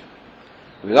 movement.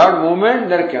 Without movement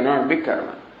there cannot be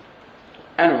karma.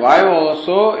 And vayu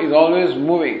also is always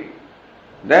moving.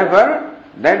 Therefore,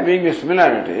 that being a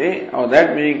similarity, or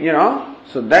that being,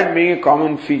 so that being a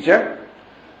common feature,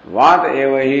 vat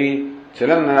evahi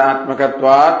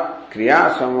chalanatmakatvat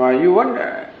kriya samva, you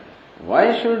wonder,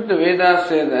 why should the Vedas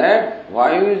say that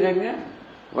vayu is yajna?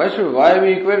 Why should vayu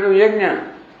be equal to yajna?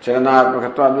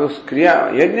 Chalanatmakatvat means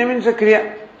kriya. Yajna means a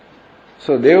kriya.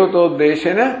 So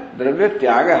devatodeshena dravya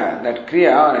tyagaha, that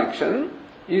kriya or action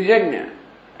is yajna.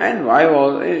 And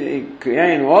vayu,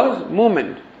 kriya involves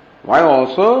movement. Vayu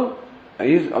also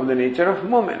is of the nature of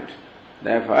movement.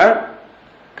 Therefore,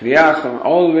 kriya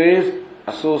always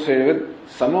associated with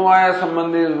samavaya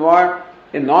sambandhi is what?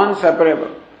 A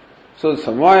non-separable. So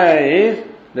samavaya is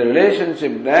the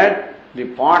relationship that the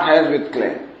pot has with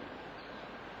clay.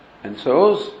 And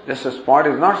so, just as pot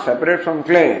is not separate from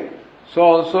clay, so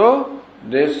also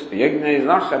this yajna is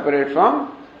not separate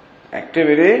from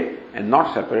activity and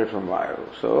not separate from vayu.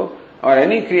 So, or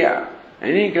any kriya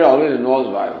always involves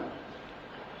vayu.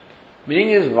 Meaning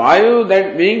is vayu,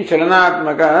 that being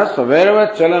chalanatmaka, so wherever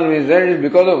chalan is there, it is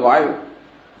because of vayu.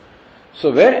 So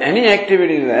where any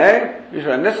activity is there, you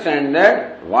should understand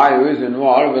that vayu is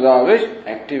involved, without which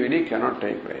activity cannot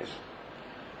take place.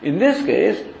 In this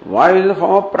case, vayu is a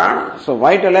form of prana, so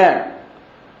vital air.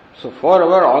 So for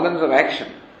our organs of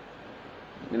action,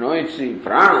 it's the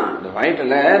prana, the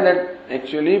vital air that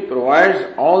actually provides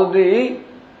all the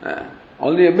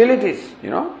abilities,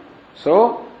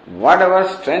 So whatever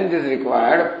strength is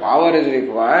required, power is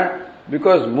required,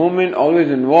 because movement always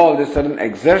involves a certain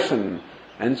exertion.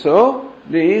 And so,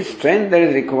 the strength that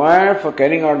is required for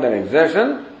carrying out that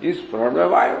exertion is provided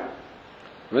by vayu.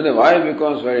 When the vayu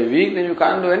becomes very weak, then you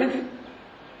can't do anything.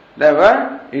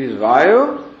 Therefore, it is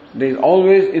vayu that is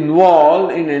always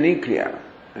involved in any kriya.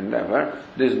 And therefore,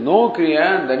 there is no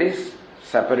kriya that is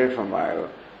separate from vayu.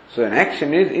 So, an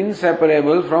action is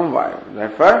inseparable from vayu.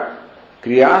 Therefore,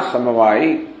 kriya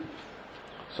samavayi.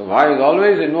 So, vayu is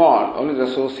always involved, always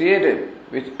associated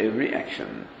with every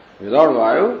action. Without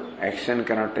vayu, action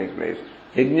cannot take place.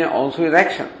 Yajna also is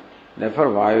action. Therefore,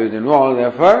 vayu is involved.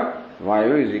 Therefore,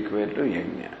 vayu is equal to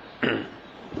yajna.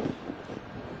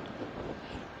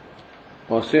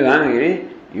 Vasudhanagiri,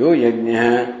 yo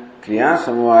yajna kriya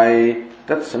samvayi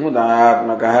tat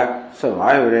samudayatmaka sa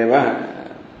vayu reva.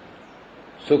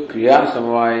 So, kriya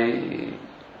samvayi,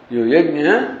 yo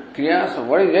yajna kriya samvayi.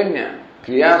 What is yajna?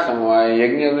 Kriya samvayi.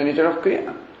 Yajna is the nature of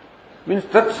kriya. Means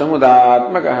tat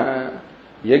samudayatmaka.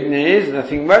 Yajna is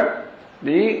nothing but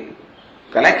the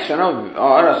collection of,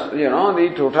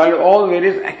 the total, all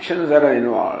various actions that are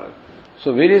involved.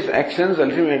 So various actions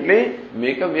ultimately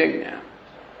make up yajna.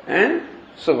 And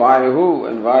so vayu,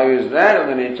 and vayu is there of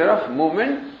the nature of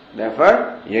movement,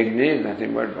 therefore yajna is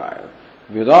nothing but vayu.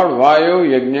 Without vayu,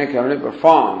 yajna cannot be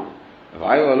performed.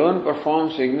 Vayu alone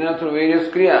performs yajna through various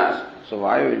kriyas. So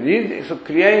so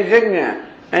kriya is yajna,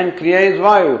 and kriya is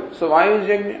vayu. So vayu is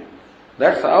yajna.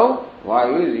 That's how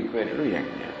vayu is equal to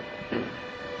yajna.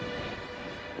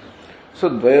 So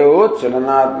dvayo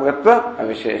chalanatmakatva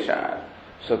avishesha.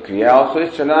 So kriya also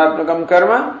is chalanatmakam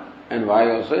karma, and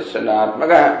vayu also is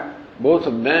chalanatmaka. Both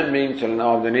of them being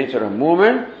chalana of the nature of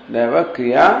movement, therefore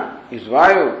kriya is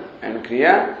vayu, and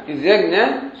kriya is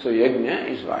yajna, so yajna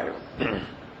is vayu.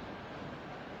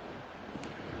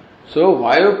 So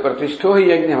Vayu Pratishtho hi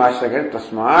yajna भाष्यकर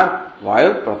तस्मात्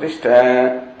Vayu Pratishtha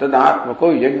तदात्मको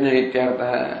यज्ञ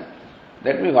इत्यर्थः.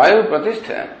 That means Vayu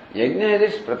Pratishtha. Yajna has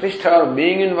its Pratishtha or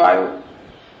being in Vayu.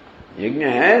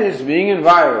 Yajna has its being in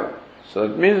Vayu. So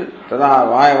it means Tada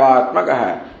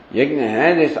Vayavatmakaha. Yajna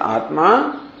has its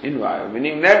Atma in Vayu.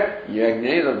 Meaning that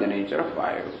Yajna is of the nature of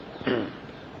Vayu.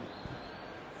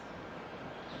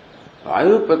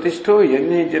 Vayu Pratishtho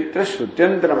Yajna Chitra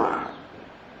Shrutyantrama.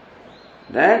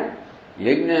 That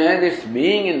Yajna has its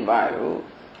being in Vayu.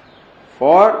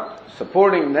 For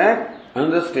supporting that,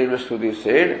 another statement Shruti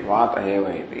said, Vata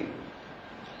eva iti.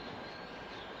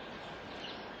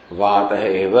 Vata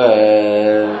eva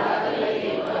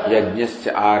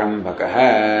yajnasya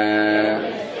arambhakaha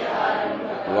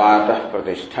Vatah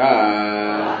pratishtha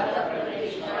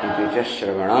iti cha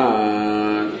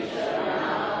shravanat.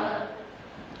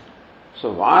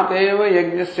 So Vata eva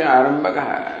yajnasya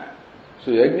arambhakaha.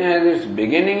 So Yajna has its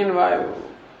beginning in Vayu.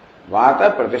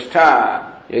 Vata pratishtha.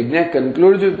 Yajna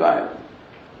concludes with Vayu.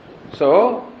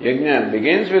 So, Yajna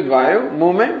begins with Vayu,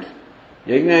 movement.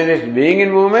 Yajna has its being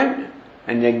in movement.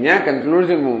 And Yajna concludes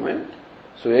in movement.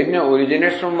 So, Yajna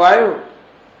originates from Vayu.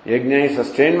 Yajna is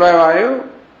sustained by Vayu.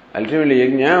 Ultimately,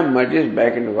 Yajna merges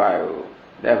back into Vayu.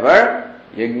 Therefore,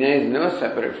 Yajna is never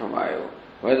separate from Vayu.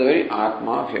 Vayu is the very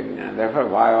Atma of Yajna. Therefore,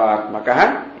 Vayu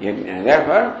Atmakaha Yajna.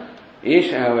 Therefore,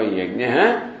 Eshaha vai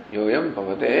Yajnaha yoyam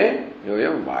pavate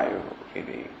yoyam Vayu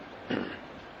iti.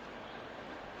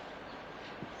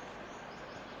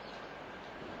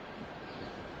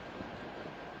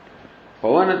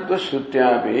 Pavanatva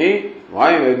Shrutyapi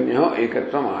Vayu Yajnaho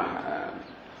Ekatvam.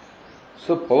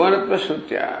 So Pavanatva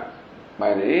Shrutya,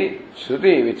 by the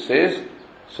Shruti which says,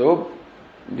 so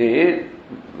the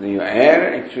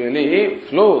air actually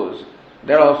flows.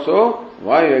 That also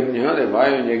Vayu Yajnaho, the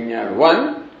Vayu and Yajna are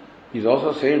one, is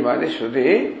also said by the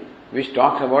Shruti which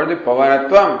talks about the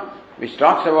Pavanatvam, which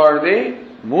talks about the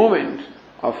movement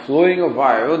of flowing of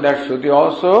Vayu. That Shruti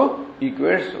also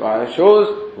equates Vayu, shows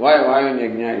why Vayu and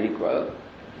Yajna are equal.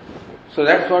 So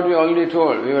that's what we already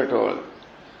told, we were told.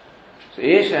 So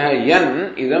Eshaha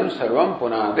yan idam sarvam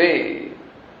punade.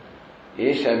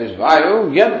 Esha is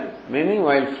Vayu, yan, meaning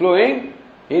while flowing,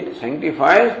 it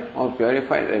sanctifies or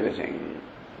purifies everything.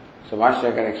 So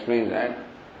Vashyakar explains that.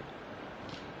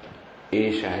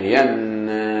 Eshaha yan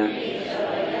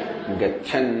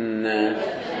gachan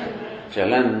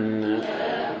chalan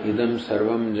idam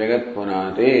sarvam jagat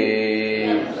punade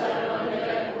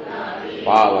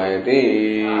pavayate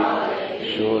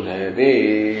shodhayate.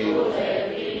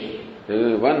 There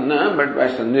is one na, but by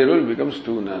Sandhi rule becomes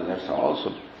two na, that's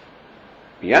also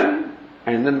yan,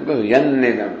 and then becomes yan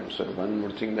nidam. So one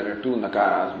would think there are two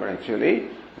nakaras, but actually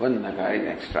one nakara is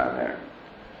extra there.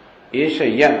 Esha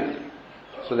yan.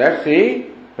 So that's the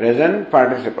present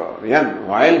participle, yan,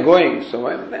 while going. So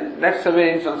that's the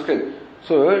way in Sanskrit.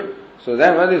 So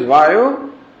that one is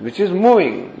Vayu, which is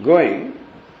moving, going.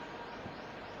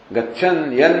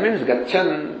 Gachan, yan means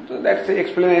gachan. So that's the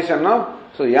explanation of.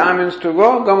 So ya means to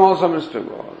go, gam also means to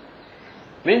go.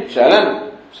 Means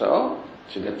chalan. So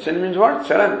gachan means what?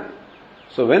 Chalan.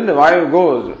 So when the Vayu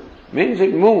goes, means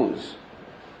it moves.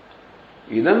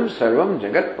 Idam sarvam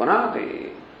jagat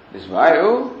punati. This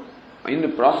Vayu, in the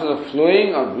process of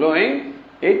flowing or blowing,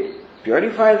 it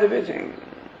purifies everything.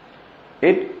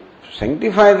 It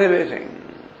sanctifies everything.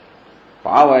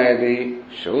 Pavayati,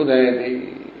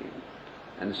 shodhayati.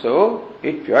 And so,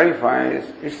 it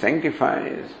purifies, it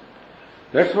sanctifies.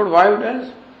 That's what Vayu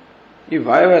does. If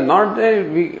Vayu were not there, it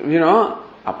would be,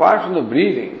 apart from the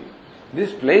breathing,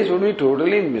 this place would be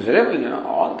totally miserable,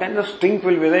 all kinds of stink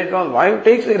will be there, all Vayu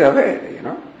takes it away,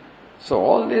 So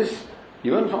all this,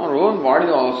 even from our own body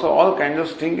also, all kinds of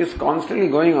stink is constantly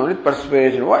going on with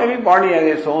perspiration. Why every body has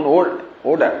its own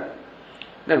odor?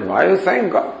 That Vayu is saying,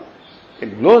 God,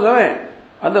 it blows away.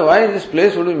 Otherwise, this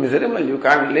place would be miserable. You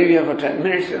can't live here for 10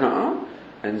 minutes,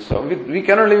 And so we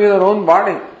cannot live with our own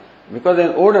body because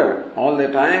an odor all the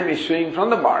time issuing from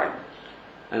the body.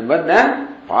 But then,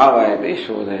 pavayati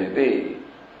shodhayati.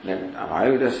 That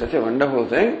Vayu does such a wonderful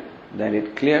thing that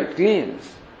it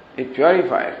cleans, it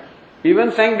purifies,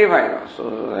 even sanctifies.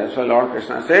 So that's why Lord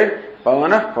Krishna said,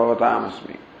 Pavanah Pavatam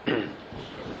Asmi.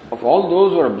 Of all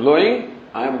those who are blowing,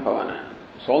 I am Pavana.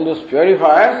 So all those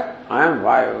purifiers, I am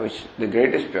Vayu, which is the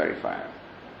greatest purifier.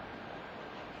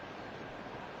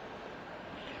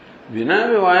 Vina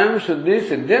vivayam shuddhi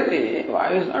siddhyati.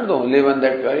 Vayu is not the only one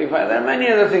that purifies. There are many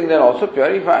other things that also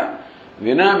purify.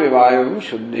 Vina vivayam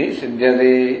shuddhi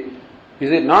siddhyati.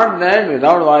 Is it not that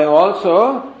without Vayu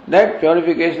also, that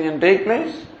purification can take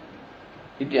place?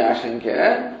 Iti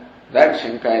ashankya. That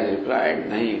Shanka is replied,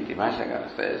 Nahi iti. Bhashyakara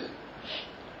says,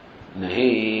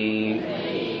 nahi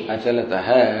achalatah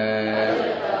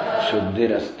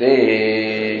shuddhiraste.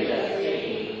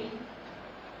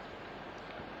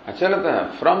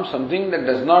 Achalatah, from something that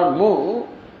does not move,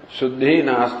 shuddhi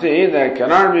nasti, there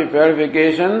cannot be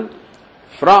purification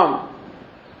from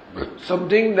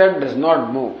something that does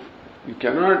not move. You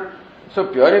cannot, so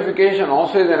purification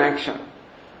also is an action.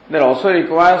 That also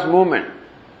requires movement.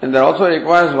 And that also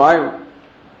requires vayu.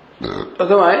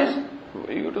 Otherwise,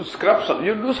 you have to scrub some,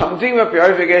 you do something for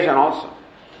purification also.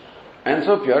 And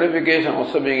so purification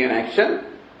also being an action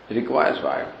requires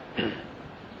vayu.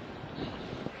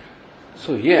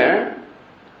 So here,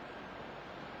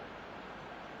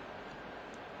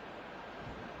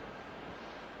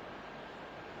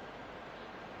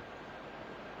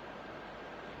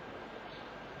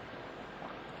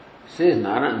 says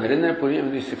Narendra Puri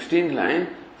in the 16th line,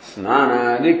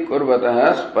 Snanadi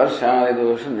kurvatah sparshadi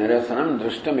dosha nirasanam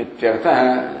drishtam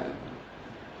ityartha.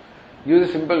 Use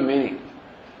a simple meaning.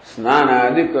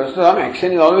 Snanadi kurvatah, some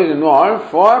action is always involved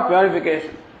for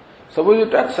purification. Suppose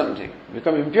you touch something,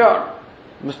 become impure,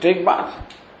 you must take bath.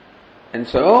 And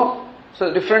so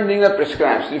different things are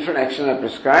prescribed, different actions are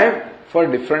prescribed for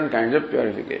different kinds of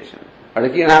purification.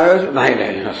 Adaki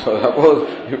so suppose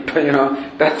you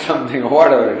touch something or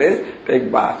whatever it is,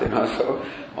 take bath, so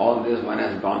all this one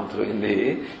has gone through in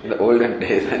the olden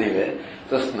days anyway.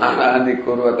 So snanadi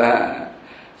kurvata.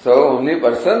 So only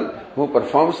person who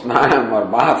performs snanam or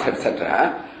bath,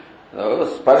 etc. So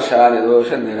sparshadi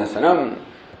dosha nirasanam.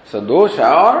 So dosha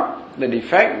or the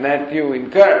defect that you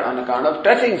incur on account of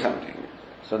touching something.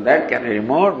 So that can be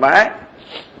removed by,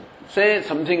 say,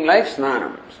 something like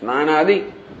snanam,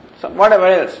 snanadi. Whatever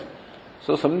else.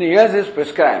 So something else is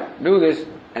prescribed. Do this,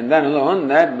 and then alone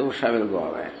that dosha will go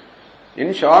away.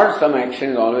 In short, some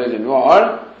action is always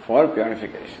involved for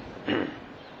purification.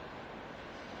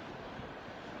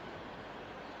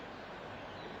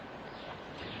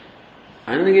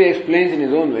 Anandagiri explains in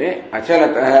his own way,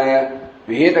 achalatah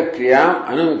vihita kriya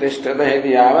anutishthata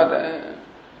heti yavat.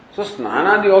 So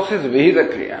snanadi also is vihita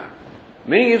kriya.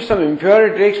 Meaning if some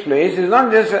impurity takes place, it's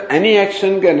not just any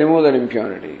action can remove that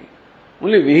impurity.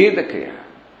 Only vihita kriya.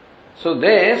 So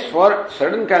this, for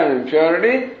certain kind of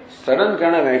impurity, certain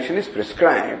kind of action is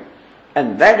prescribed.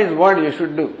 And that is what you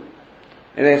should do.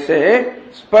 As I say,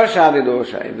 sparshadi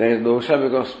dosha. If there is dosha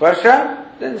because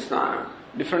sparsha, then snana.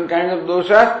 Different kinds of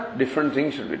doshas, different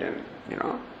things should be done.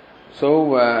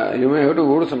 So you may have to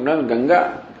go to sometimes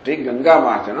Ganga, take Ganga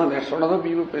bath, that's what other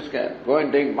people prescribe. Go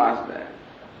and take bath there.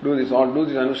 Do this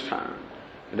anusthana.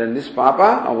 Then this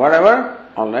papa or whatever,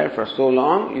 alright, for so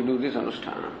long you do this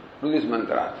anusthana, do this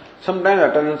mantra. Sometimes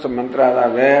attendance of mantras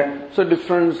are there, so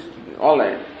different,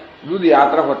 alright. Do the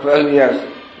yatra for 12 years,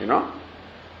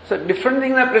 So different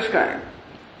things are prescribed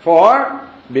for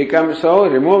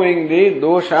removing the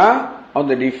dosha or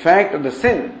the defect of the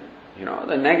sin,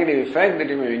 the negative effect that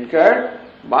you may incur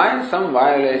by some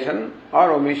violation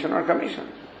or omission or commission.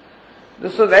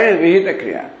 So that is vihita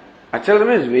kriya. Achala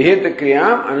means vihita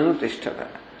kriyam anutishthata.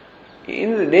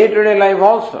 In the day-to-day life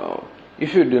also,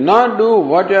 if you do not do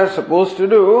what you are supposed to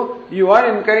do, you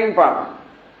are incurring papa.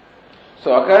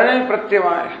 So akarane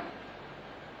pratyavaya.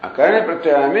 Akarane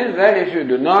pratyavaya means that if you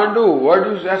do not do what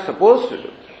you are supposed to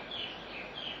do,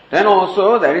 then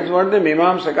also that is what the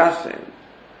Mimamsakas say.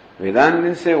 Vedanta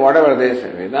didn't say whatever they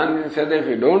say. Vedanta didn't say that if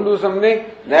you don't do something,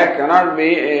 that cannot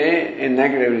be a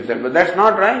negative result. But that's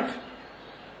not right.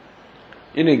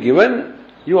 In a given,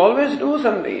 you always do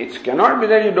something. It cannot be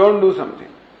that you don't do something.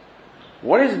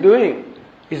 What is doing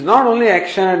is not only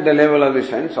action at the level of the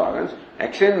sense organs,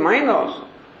 action in mind also.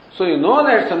 So you know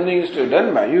that something is to be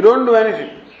done by, you don't do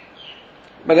anything.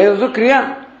 But there is also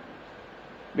kriya.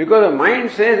 Because the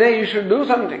mind says, hey, you should do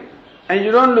something. And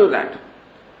you don't do that.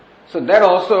 So that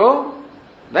also,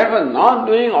 therefore not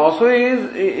doing also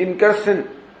is incur sin.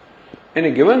 In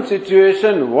a given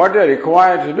situation, what you are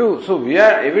required to do, so we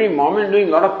are every moment doing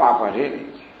a lot of papa really.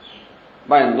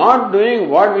 By not doing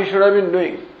what we should have been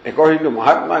doing. According to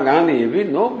Mahatma Gandhi,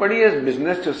 nobody has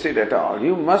business to sit at all.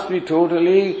 You must be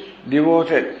totally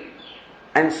devoted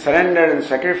and surrendered and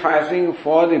sacrificing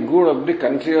for the good of the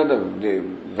country or the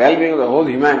well-being of the whole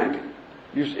humanity.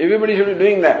 Everybody should be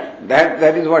doing that.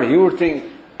 That is what he would think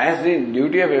as the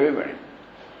duty of everybody.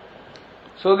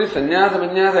 So the sannyasa,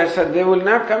 etc., they will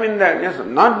not come in that. Yes,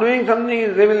 not doing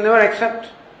something, they will never accept.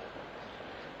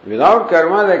 Without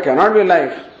karma, there cannot be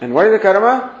life. And what is the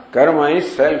karma? Karma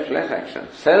is selfless action.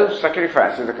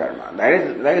 Self-sacrifice is the karma.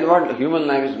 That is what human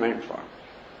life is meant for.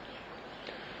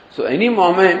 So any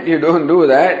moment you don't do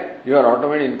that, you are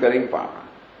automatically incurring papa.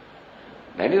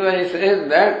 That is why he says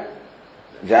that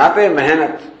jate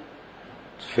mehnat,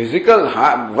 physical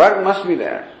work must be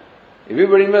there.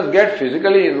 Everybody must get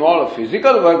physically involved.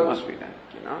 Physical work must be done,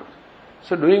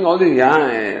 So doing all this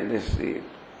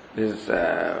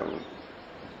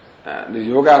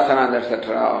yogasana,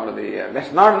 etc., or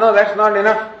that's not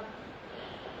enough.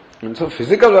 And so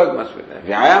physical work must be there.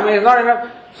 Vyayama is not enough.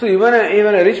 So even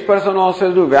a rich person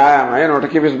also do vyayama, to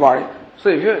keep his body. So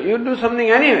if you do something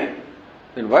anyway,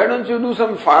 then why don't you do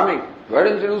some farming? Why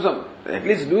don't you at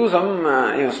least do some,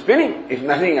 spinning, if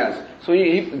nothing else. So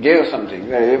he gave something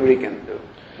that everybody can do.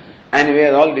 Anyway,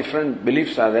 all different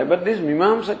beliefs are there, but these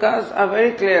Mimamsakas are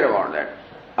very clear about that.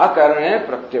 Akarane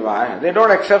pratyavaya. They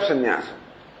don't accept sannyasa.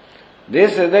 They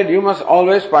say that you must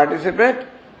always participate,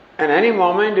 and any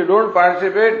moment you don't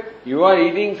participate, you are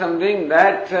eating something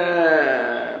that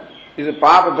is a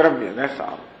papa dravya, that's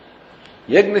all.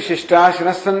 Yagna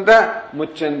shishtashanasanta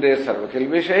muchande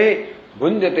sarvakilvishahi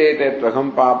bhunjate te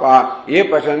tvagam papa ye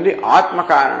pachandi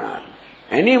atmakaranat.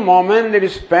 Any moment that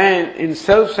is spent in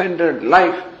self-centered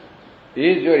life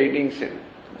is your eating sin.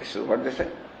 This is what they say.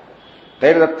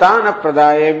 Tairdattana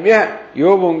pradayevya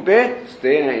yobungte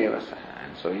stena evasa.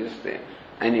 And so he is there.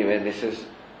 Anyway, this is,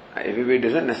 everybody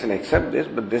doesn't necessarily accept this,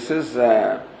 but this is,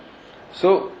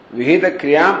 so vihita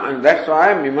kriyam, and that's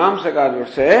why Mimamsakas would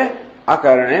say,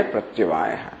 akarane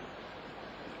pratyavaya.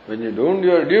 When you don't do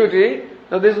your duty,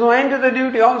 so there is no end to the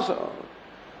duty also.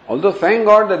 Although thank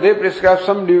God that they prescribe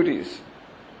some duties.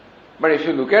 But if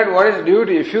you look at what is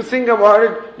duty, if you think about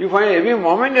it, you find every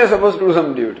moment you are supposed to do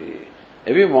some duty.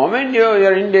 Every moment you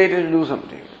are indebted to do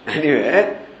something.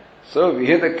 Anyway, so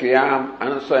vihita kriyam,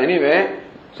 and so anyway,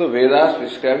 so Vedas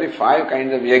prescribe the 5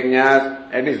 kinds of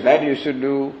yajnas, that is that you should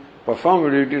do,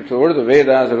 perform duty toward the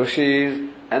Vedas,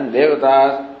 Rishis, and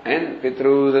Devatas, and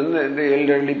Pitrus, and the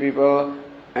elderly people,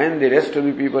 and the rest of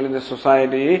the people in the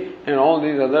society, and all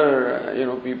these other,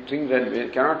 things that we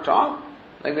cannot talk,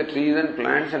 like the trees and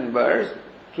plants and birds,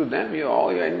 to them you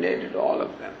are indebted to all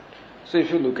of them. So if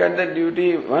you look at that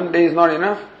duty, one day is not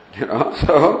enough,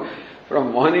 so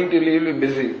from morning till you will be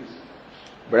busy.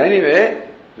 But anyway,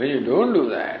 when you don't do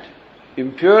that,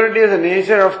 impurity is the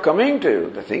nature of coming to you.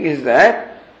 The thing is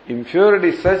that impurity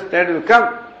is such that will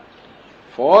come.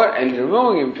 For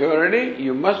removing impurity,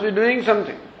 you must be doing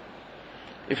something.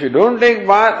 If you don't take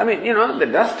bath, the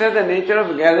dust has the nature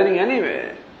of gathering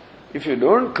anyway. If you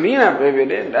don't clean up every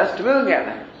day, dust will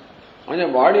gather. On your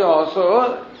body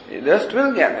also, dust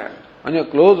will gather. On your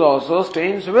clothes also,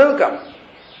 stains will come.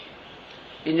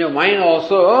 In your mind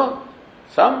also,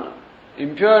 some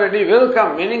impurity will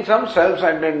come, meaning some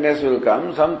self-centeredness will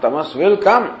come, some tamas will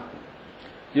come.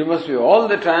 You must be all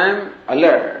the time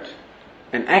alert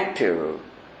and active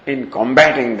in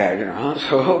combating that,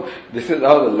 So, this is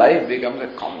how the life becomes a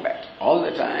combat. All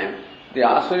the time, the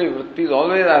asuri vrittis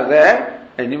always are there,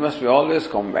 and you must be always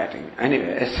combating.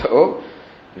 Anyway, so,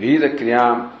 vida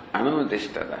kriyam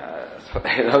ananutishtada. So,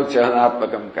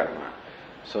 charanatmakam karma.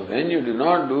 So, when you do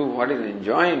not do what is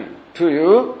enjoined to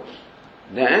you,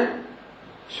 then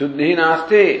shuddhi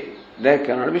nasti. There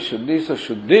cannot be shuddhi. So,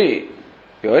 shuddhi,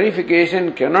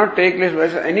 purification cannot take place by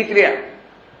any kriya.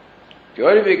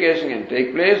 Purification can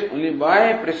take place only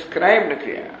by prescribed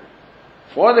kriya.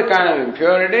 For the kind of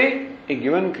impurity, a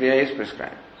given kriya is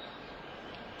prescribed.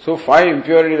 So 5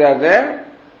 impurities are there,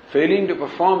 failing to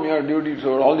perform your duty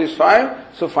toward all these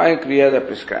 5, so 5 kriyas are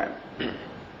prescribed.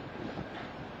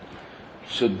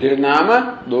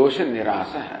 Shuddhirnama dosha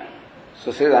nirasa.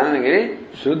 So says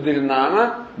Anandagiri,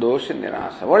 Shuddhirnama dosha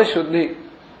nirasa. What is Shuddhi?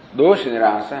 Dosha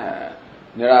nirasa.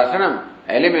 Nirasanam,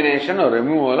 elimination or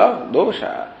removal of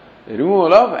dosha.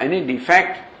 Removal of any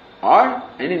defect or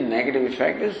any negative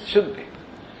effect is Shuddhi.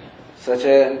 Such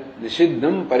as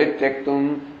Nishiddham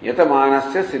parityaktum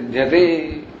yatamanasya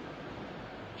siddhyati.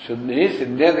 Shuddhi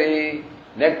siddhyati.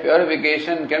 That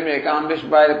purification can be accomplished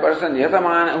by the person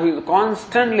yatamana who is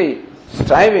constantly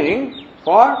striving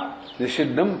for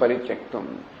Nishiddham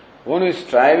parityaktum. One who is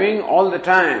striving all the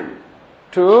time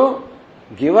to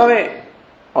give away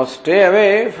or stay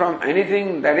away from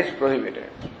anything that is prohibited.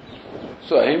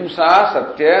 So ahimsa,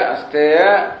 satya,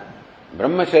 asteya,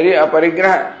 brahmacharya,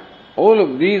 aparigraha. All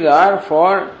of these are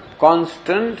for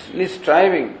constantly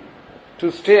striving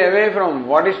to stay away from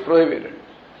what is prohibited.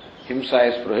 Himsa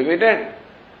is prohibited,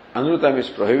 anrutam is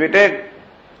prohibited,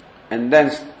 and then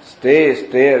so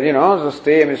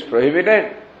stayam is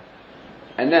prohibited,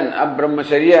 and then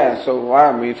abrahmacharya, so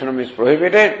mithanam is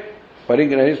prohibited,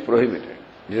 parigraha is prohibited.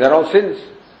 These are all sins.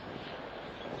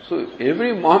 So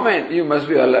every moment you must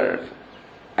be alert.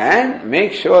 And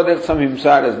make sure that some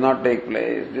himsa does not take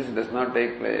place, this does not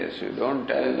take place, you don't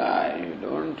tell a lie,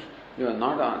 you are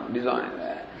not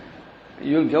dishonest.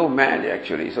 You will go mad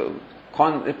actually. So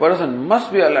a person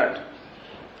must be alert.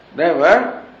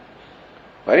 Therefore,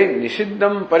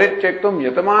 Nishiddham parityaktum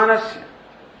yatamanasya.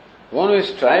 One who is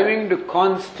striving to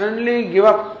constantly give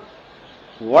up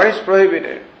what is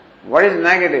prohibited, what is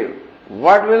negative,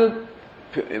 what will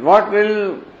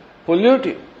pollute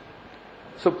you.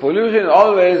 So pollution is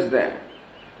always there.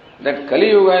 That Kali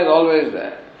Yuga is always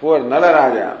there. Poor Nala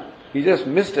Raja, he just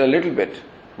missed a little bit.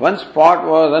 One spot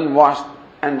was unwashed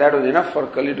and that was enough for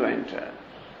Kali to enter.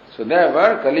 So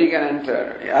therefore Kali can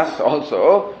enter. Yes,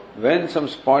 also when some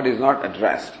spot is not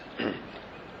addressed.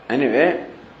 Anyway,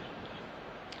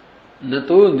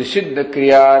 Natu Nishiddha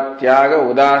Kriya Tyaga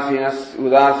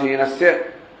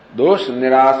Udasinasya Dosh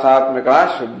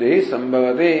Nirasatmaka Shuddhi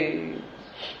Sambhavati.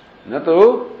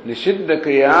 Natu Nishiddha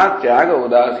Kriya Tyaga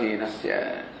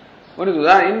Udasinasya. What is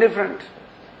Uda? Indifferent.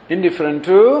 Indifferent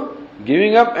to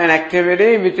giving up an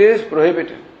activity which is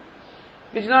prohibited.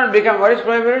 Which is not become, what is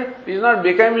prohibited? It is not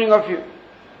becoming of you.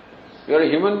 You are a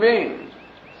human being.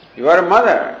 You are a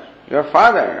mother. You are a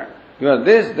father. You are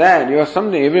this, that. You are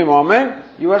something. Every moment,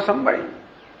 you are somebody.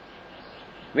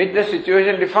 Which the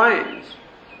situation defines.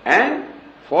 And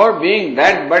for being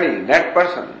that body, that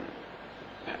person,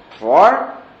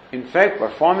 for, in fact,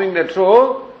 performing that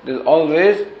role, there is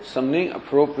always something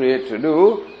appropriate to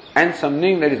do and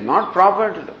something that is not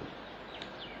proper to do.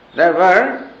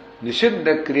 Therefore,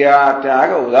 Nishiddha Kriya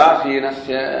Tyaga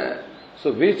Udasinasya.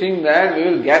 So we think that we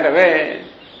will get away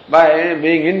by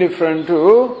being indifferent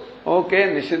to,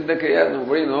 okay, Nishiddha Kriya,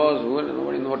 nobody knows,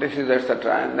 nobody notices,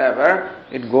 etc. And therefore,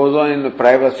 it goes on in the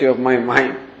privacy of my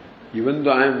mind. Even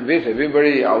though I am with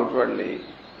everybody outwardly,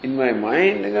 in my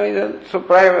mind, it's a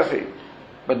privacy.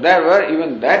 But therefore,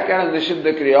 even that kind of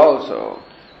Nishiddha Kriya also,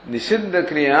 Nishiddha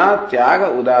Kriya Tyaga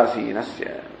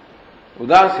Udasinasya.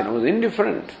 Udasina was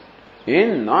indifferent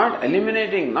in not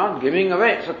eliminating, not giving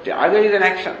away. So Tyaga is an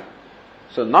action.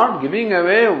 So not giving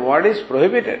away what is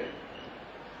prohibited.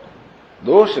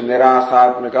 Dosh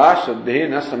Nirasatmaka Shuddhi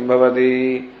na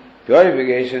Sambhavati.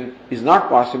 Purification is not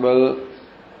possible.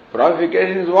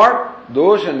 Purification is what?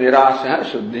 Dosh Nirasa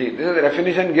Shuddhi. This is the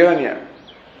definition given here.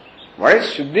 What is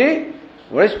Shuddhi?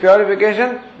 What is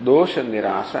purification? Dosha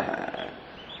Nirasa.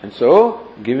 And so,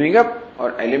 giving up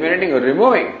or eliminating or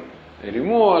removing, the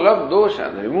removal of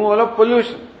dosha, the removal of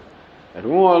pollution, the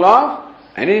removal of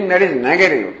anything that is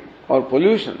negative or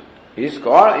pollution is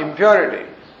called impurity.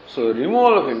 So,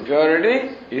 removal of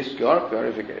impurity is called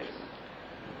purification.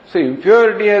 So,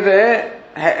 impurity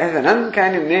has an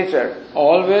uncanny nature,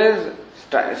 always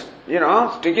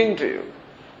sticking to you.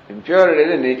 Impurity is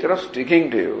the nature of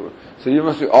sticking to you. So you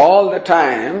must be all the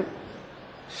time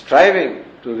striving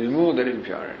to remove that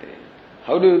impurity.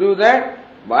 How do you do that?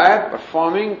 By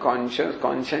performing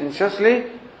conscientiously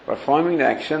performing the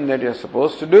action that you are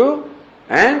supposed to do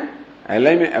and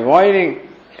avoiding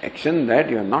action that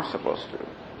you are not supposed to do.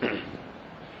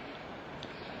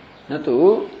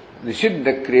 Natu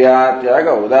Nishiddha Kriya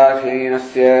Tyaga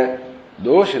Udasinasya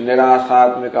Dosh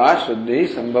Nirasatmaka Shuddhi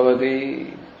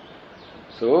Sambhavati.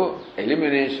 So,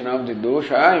 elimination of the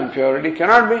dosha, impurity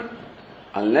cannot be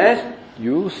unless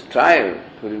you strive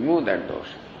to remove that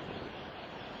dosha.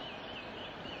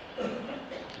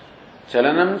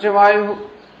 Chalanam cha vayu.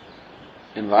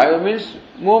 And vayu means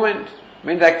movement,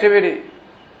 means activity.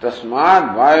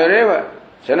 Tasmad vayureva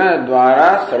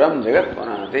chalanadvara saram jagat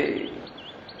panati.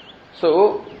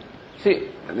 So, see,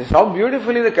 this how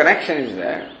beautifully the connection is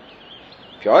there.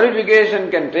 Purification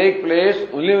can take place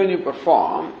only when you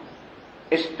perform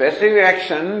a specific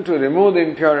action to remove the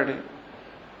impurity.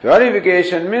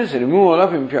 Purification means removal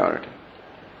of impurity.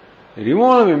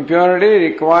 Removal of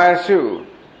impurity requires you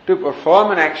to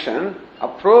perform an action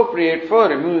appropriate for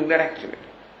removing that activity,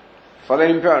 for the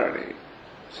impurity.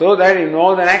 So that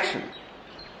involves an action.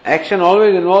 Action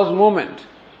always involves movement,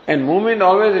 and movement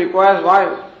always requires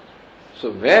vayu.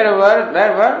 So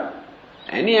wherever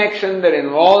any action that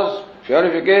involves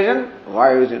purification,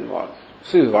 vayu is involved.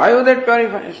 So it's vayu that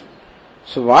purifies.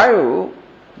 So vayu,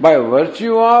 by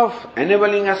virtue of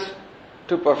enabling us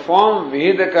to perform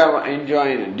vihita karma,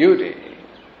 enjoin duty,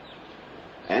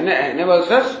 enables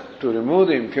us to remove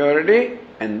the impurity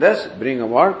and thus bring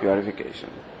about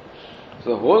purification.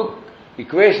 So the whole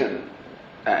equation,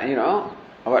 our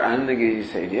Anandagiri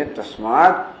said here,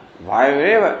 Tasmat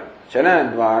Vayureva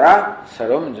Chalanadvara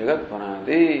Sarvam Jagat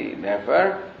Panadi.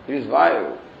 Therefore, it is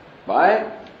Vayu.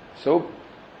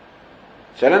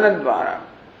 Chalanadvara,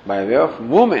 by way of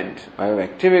movement, by way of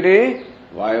activity,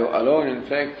 Vayu alone in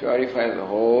fact purifies the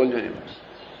whole universe.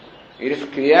 It is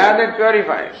Kriya that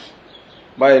purifies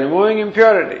by removing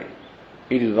impurity.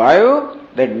 It is Vayu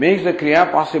that makes the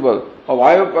Kriya possible. Or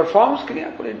Vayu performs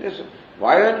Kriya, put it this way.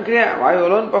 Vayu and Kriya, Vayu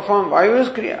alone performs, Vayu is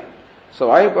Kriya. So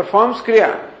Vayu performs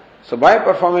Kriya. So by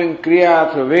performing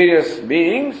Kriya through various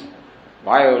beings,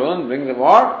 Vayu alone brings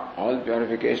about all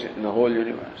purification in the whole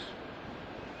universe.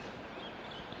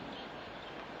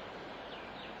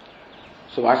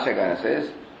 So Vashyakara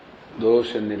says,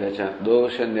 Dosha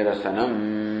nirasanam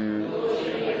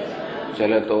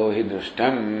chalato hi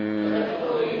drushtam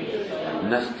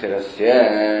nasthirasya.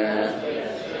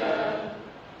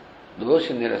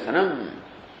 Dosha nirasanam,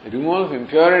 removal of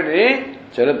impurity,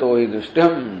 chalato hi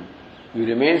drushtam. You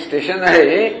remain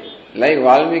stationary, like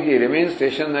Valmiki remains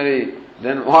stationary,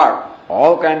 then what?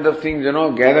 All kinds of things,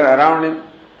 gather around him.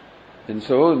 And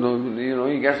so,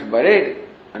 he gets buried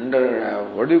under,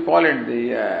 what do you call it?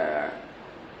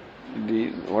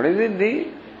 What is it?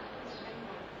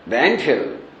 The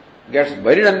anthill. Gets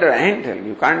buried under anthill.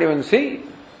 You can't even see.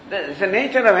 It's the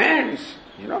nature of ants.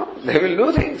 They will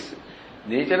do things.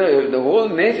 The whole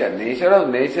nature of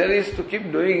nature is to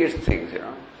keep doing its things,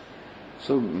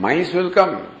 So mice will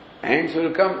come, ants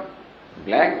will come,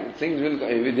 black things will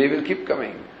come, they will keep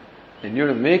coming. And you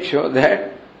have to make sure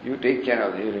that you take care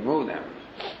of them, you remove them.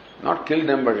 Not kill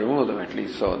them, but remove them at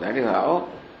least. So that is how.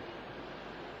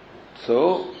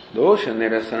 So, dosha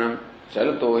nirasanam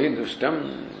chalato hi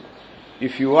dushtam.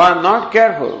 If you are not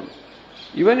careful,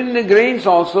 even in the grains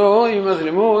also, you must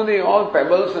remove all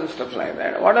pebbles and stuff like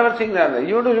that. Whatever things are there,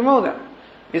 you have to remove them.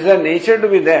 It's a nature to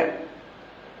be there.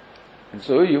 And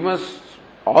so you must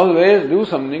always do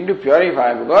something to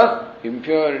purify, because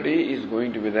impurity is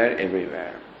going to be there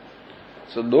everywhere.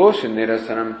 So dosha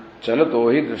nirasanam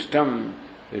chalato hi dushtam.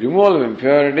 Removal of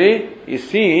impurity is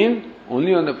seen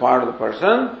only on the part of the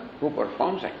person who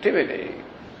performs activity.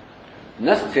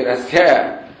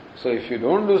 Nasthirasya. So if you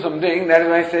don't do something, that is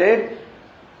why I said,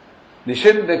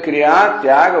 Nishiddha kriya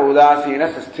tyaga udasina.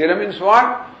 Sthira means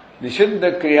what?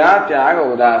 Nishiddha kriya tyaga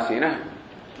udasina.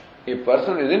 A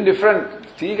person is indifferent.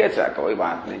 ठीक है अच्छा कोई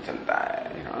बात नहीं चलता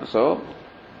है, so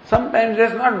sometimes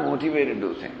just not motivated to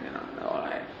do things,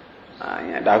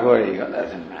 डाको रहेगा,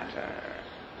 doesn't matter,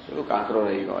 काकरो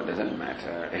रहेगा, doesn't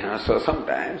matter, so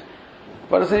sometimes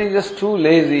person is just too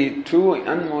lazy, too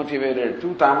unmotivated,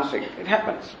 too tamasic. It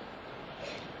happens.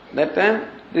 That time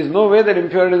there is no way that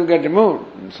impurity will get removed,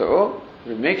 and so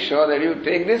you make sure that you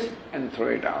take this and throw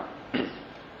it out.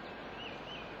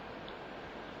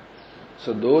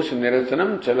 So dosha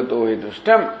nirasanam chalato hi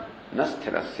dushtam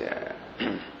nasthirasya.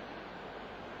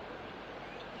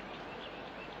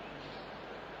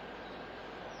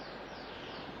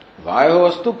 Vayu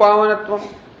vastu pavanatvam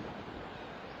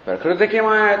prakriti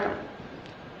kimayatam.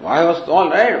 Vayu vastu, all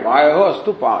right, vayu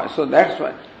vastu pavanatvam. So that's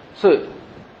why. So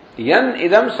yan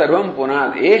idam sarvam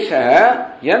punad.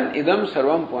 Esha yan idam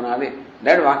sarvam punadi.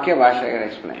 That Vakya Bhashyakara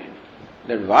explained.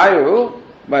 That Vayu,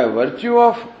 by virtue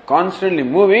of constantly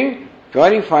moving,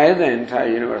 purifies the entire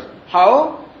universe.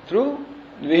 How? Through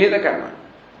Vihita karma.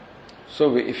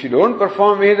 So if you don't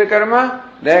perform Vihita karma,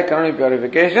 there cannot be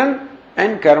purification,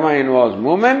 and karma involves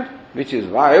movement, which is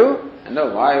Vayu, and the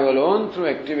Vayu alone, through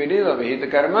activities of Vihita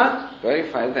karma,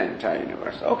 purifies the entire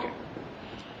universe. Okay.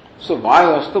 So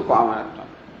Vayu vastu pavanatvam.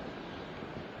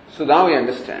 So now we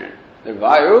understand that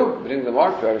Vayu brings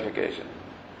about purification.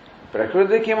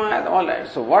 Prakriti kimayat, all right.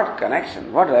 So what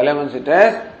connection, what relevance it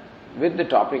has with the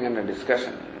topic under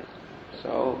discussion?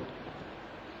 So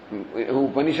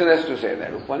Upanishad has to say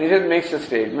that. Upanishad makes a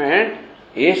statement,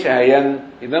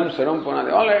 Eshayan idam saram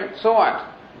punadi. All right, so what?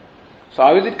 So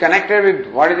how is it connected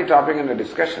with what is the topic under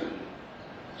discussion?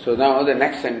 So now the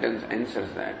next sentence answers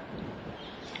that.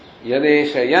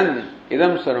 Yadeshayan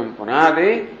idam saram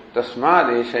punadi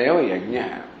tasmadeshayo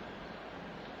yajna.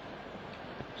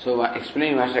 So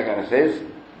explaining Vashyakara says,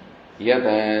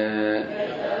 Yada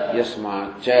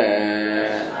yasmacha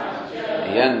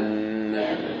yan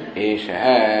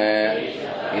esha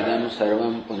idam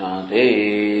sarvam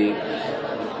punate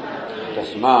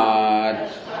tasmad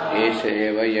esha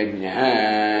eva yajna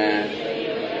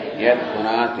yad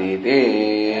punate te.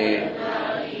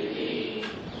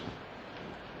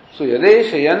 So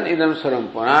yadesha yan idam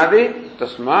sarvam punate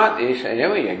tasmad esha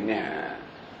eva yajna.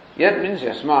 Yad means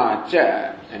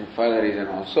yasmacha, and further reason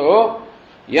also,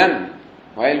 yan,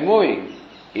 while moving,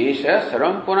 isha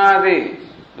saram punadi.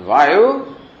 The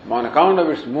Vayu, on account of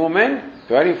its movement,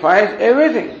 purifies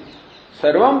everything.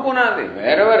 Sarvam punadi.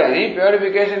 Wherever any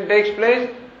purification takes place,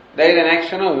 there is an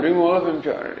action of removal of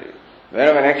impurity.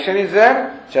 Wherever action is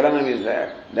there, charanam is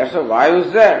there. That's why Vayu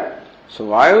is there. So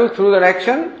Vayu, through that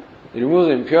action, removes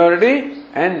impurity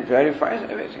and purifies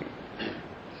everything.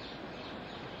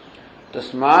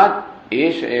 Tasmat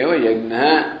esha eva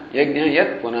yajna, yajna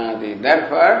yat punadi.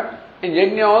 Therefore, in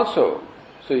yajna also.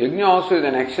 So yajna also is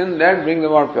an action that brings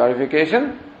about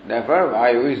purification. Therefore,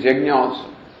 Vayu is yajna also.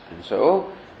 And so,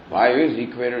 Vayu is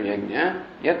equated yajna,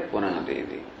 yat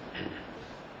punateti.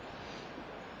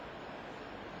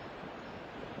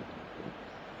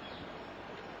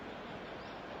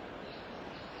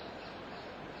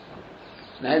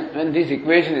 When this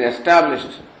equation is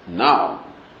established, now,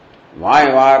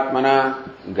 Vayavatmana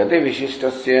gati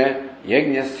vishishtasya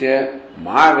yajnasya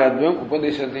margadvam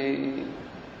upadishati.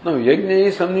 Now, yajna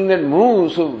is something that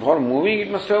moves, so for moving it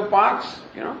must have parts,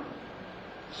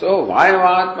 So,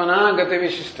 Vayavatmana gati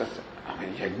vishishtasya.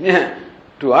 Yajna,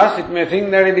 to us it may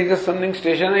think that it is just something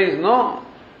stationary. No.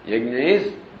 Yajna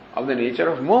is of the nature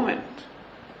of movement.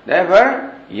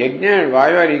 Therefore, yajna and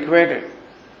Vayu are equated.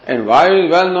 And Vayu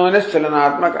is well known as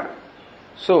Chalanatmaka.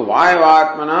 So,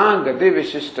 Vayavatmana gati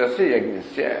vishishtasya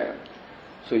yajnasya.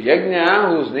 So, yajna,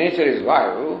 whose nature is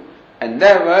Vayu, and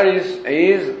therefore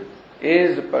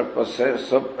is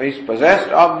possessed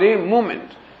of the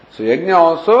movement. So, yajna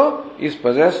also is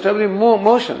possessed of the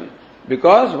motion,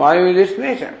 because Vayu is its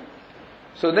nature.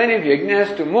 So, then if yajna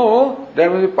has to move,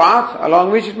 there will be path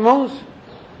along which it moves.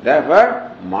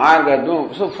 Therefore,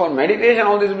 margadvam. So, for meditation,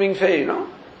 all this is being said,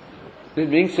 This is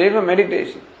being said for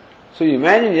meditation. So you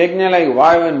imagine yajna like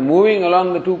Vayu and moving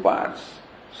along the two paths.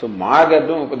 So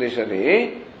margadvam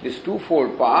upadeshati, this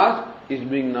twofold path is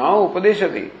being now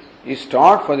upadeshati, is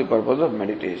taught for the purpose of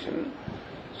meditation.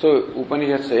 So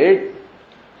Upanishad said,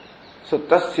 so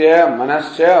tasya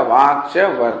manasya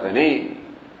vakcha vartane.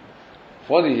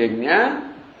 For the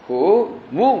yajna who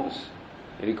moves,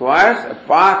 it requires a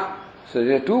path. So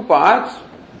there are two paths,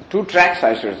 two tracks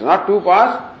I should say, not two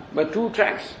paths, but two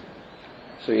tracks.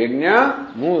 So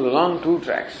yajna moves along two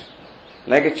tracks.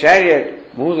 Like a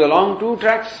chariot moves along two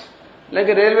tracks. Like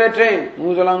a railway train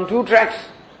moves along two tracks.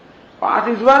 Path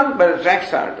is one, but the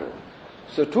tracks are two.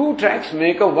 So two tracks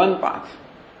make up one path.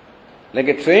 Like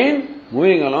a train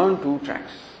moving along two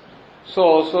tracks. So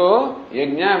also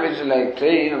yajna, which is like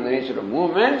train of the nature of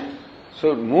movement,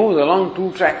 so it moves along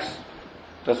two tracks.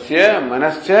 Tasya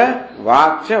manascha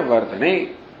vakcha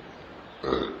vartane.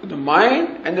 The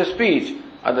mind and the speech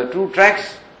are the two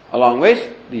tracks along which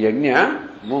the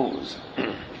yajna moves.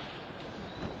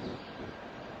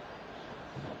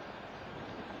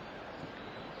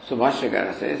 So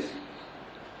Bhashyakara says,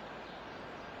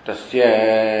 Tasya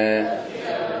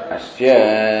asya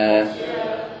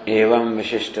evam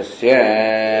vishishtasya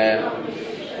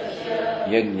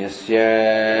yajnasya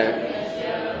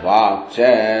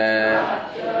vakcha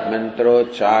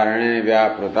mantrocharane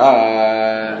vyapruta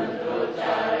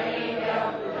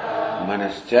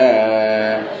manascha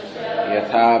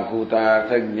yatha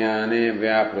bhutartha jnane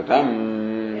vyaprutam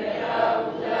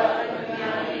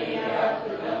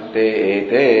te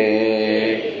ete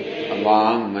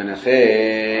vang manase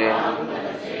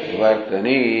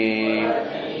vartani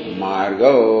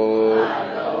margo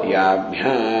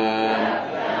yabhyam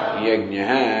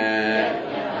yajnah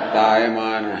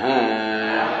tayamanah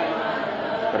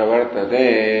pravartate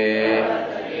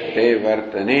te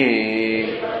vartani.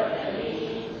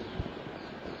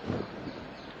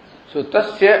 So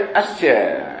tasya asya.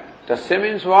 Tasya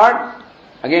means what?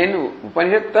 Again,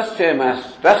 Upanishad tasya means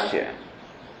tasya.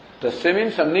 Tasya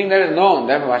means something that is known.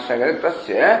 Therefore, Bhashyakara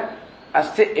tasya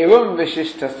asya evam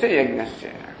vishishtasya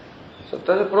yajnasya. So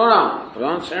tas is pronoun.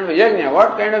 Pronoun stands for yajna.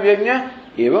 What kind of yajna?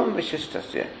 Evam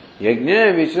vishishtasya.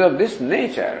 Yajna which is of this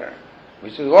nature.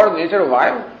 Which is what? The nature of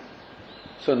Vayu.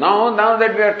 So now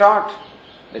that we are taught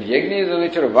that yajna is the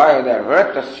nature of Vayu,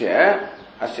 therefore tasya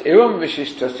asya evam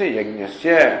vishishtasya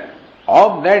yajnasya.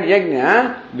 Of that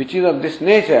yajna which is of this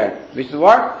nature, which is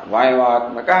what?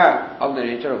 Vayavatmaka, of the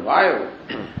nature of Vayu.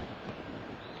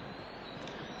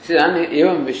 Siddhani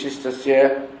evam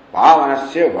vishishtasya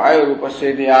pavanasya Vayu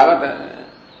rupasya yavat.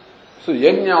 So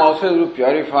yajna also will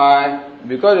purify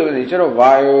because of the nature of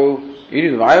Vayu. It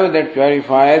is Vayu that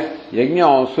purifies. Yajna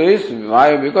also is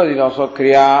Vayu because it is also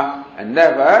Kriya. And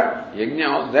therefore, yajna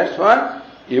also, that's what?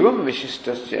 Evam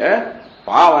vishishtasya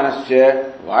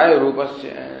pavanasya Vayu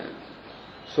rupasya.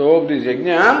 So this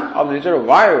yajna of the nature of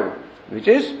Vayu, which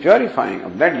is purifying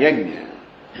of that yajna.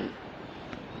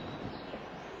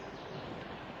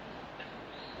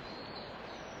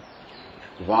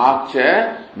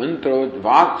 Vakcha, mantro,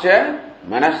 vakcha,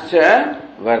 manascha,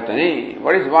 vartani.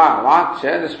 What is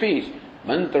vakcha? The speech.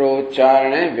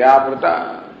 Mantrocharane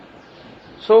vyapruta.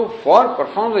 So for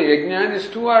performing the yajna, these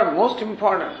two are most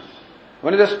important.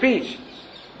 One is the speech.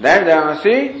 That they must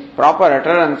see proper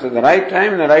utterance at the right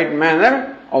time, in the right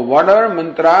manner, of whatever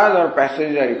mantras or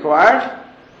passages are required.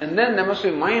 And then there must be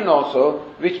mind also,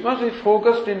 which must be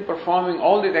focused in performing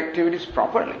all these activities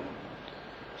properly.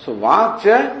 So,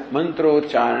 vakcha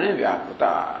mantrocharane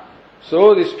vyapruta.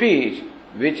 So, the speech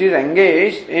which is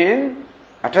engaged in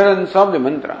utterance of the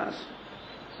mantras.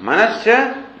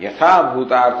 Manasya yatha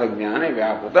bhutartha jnane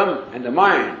vyaputam. And the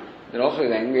mind that also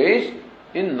is engaged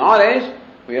in knowledge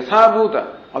yatha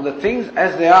bhuta of the things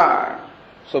as they are.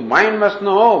 So mind must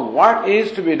know what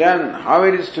is to be done, how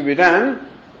it is to be done,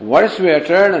 what is to be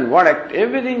uttered and what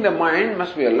everything the mind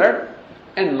must be alert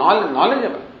and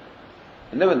knowledgeable.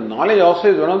 And then knowledge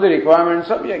also is one of the requirements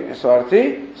of yajna.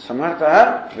 Swarthi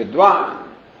samartha vidwan.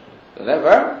 So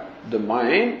therefore, the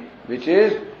mind which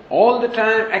is all the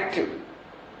time active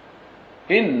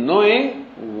in knowing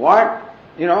what,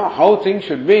 how things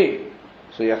should be.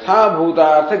 So yatha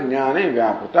bhutartha jnane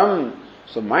vyaputam.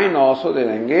 So mind also is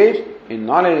engaged in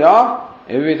knowledge of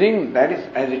everything that is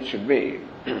as it should be.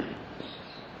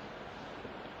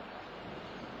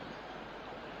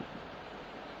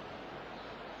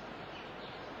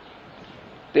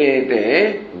 Te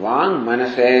te vang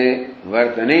manase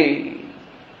vartani.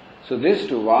 So this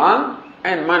to vang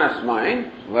and manas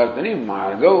mind, vartani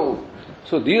margo.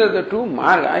 So these are the two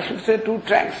marga, I should say two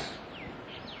tracks.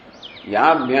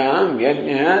 Yabhyam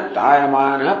yajna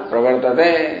tayamana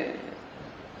pravartate.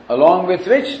 Along with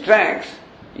which tracks?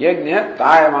 Yajna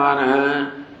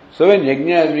tayamana. So when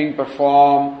yajna is being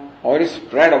performed or is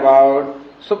spread about,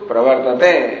 so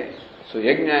pravartate. So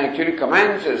yajna actually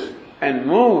commences and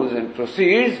moves and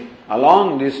proceeds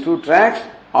along these two tracks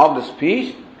of the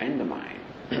speech and the mind.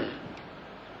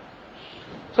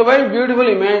 So very beautiful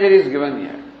imagery is given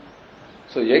here.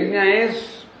 So yajna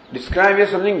is described as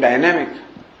something dynamic,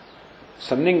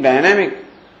 something of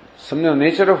the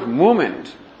nature of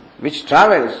movement, which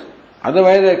travels.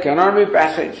 Otherwise there cannot be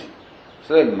passage.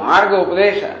 So the marga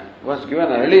upadesha was given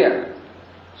earlier.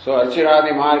 So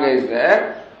Archiradi marga is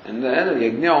there, and then the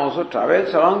yajna also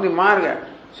travels along the marga.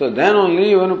 So then only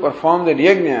you want to perform that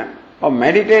yajna or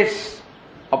meditates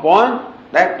upon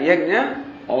that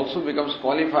yajna also becomes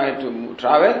qualified to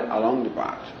travel along the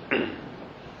path.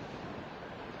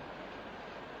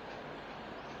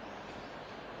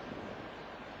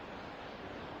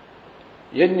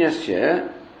 Yajnasya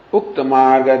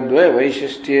uktamargadvaya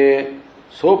vaishistye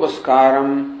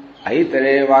sopaskaram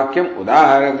aitare vakyam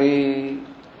udaharati.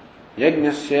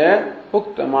 Yajnasya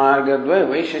uktamargadvaya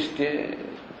vaishistye.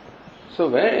 So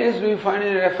where is we find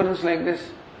a reference like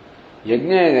this?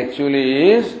 Yajna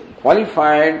actually is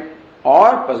qualified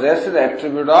or possesses the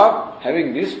attribute of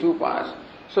having these two parts.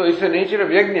 So it's the nature of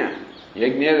yajna.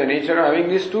 Yajna is the nature of having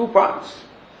these two parts.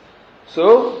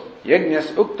 So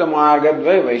yajnas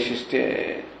uktamargadvaya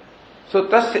vaishistye. So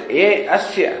tasya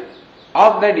asya,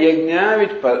 of that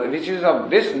yajna which is of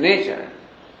this nature,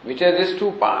 which has these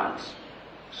two parts.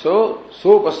 So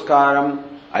sopaskaram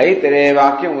aitare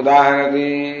vakyam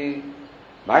udaharati.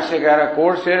 Bhashyakara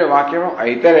quotes here a vakya from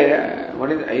aitare.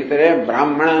 What is aitare?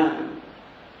 Brahmana.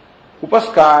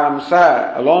 Upaskaram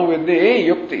sa, along with the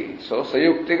yukti. So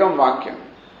sayuktikam vakyam.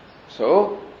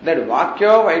 So that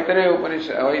vakya of aitare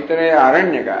Upanishad, aitare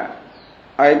Aranyaka,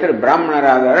 aitare Brahmana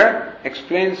rather,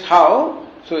 explains how.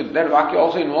 So that vakya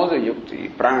also involves a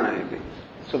yukti, prana.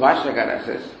 So Bhashyakara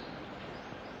says,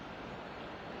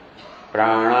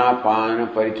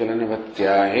 Pranapana parichalana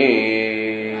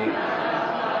vatyahe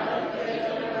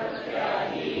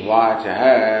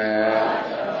vachaha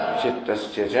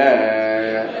chittasya cha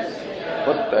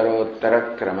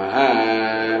uttarottara kramaha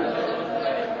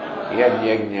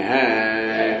yajnyaha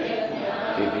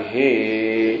idhi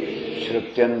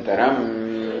shrutyantaram.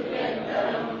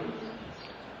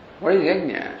 What is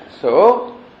yajna?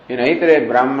 So, in Aitare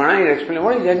Brahmana, he explains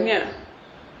what is yajna.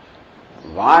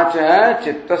 Vacha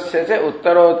chittasya cha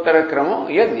uttarottara kramo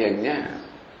yad yajna.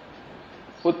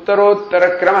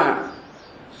 Uttarottara kramaha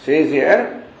says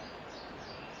here,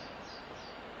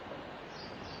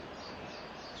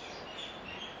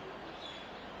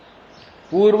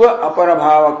 Purva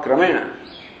aparabhava kramena.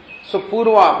 So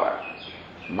Purva apara.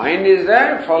 Mind is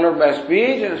there, followed by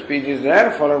speech, and speech is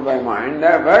there, followed by mind.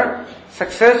 Therefore,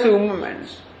 successive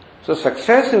movements. So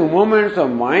successive movements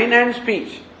of mind and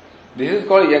speech. This is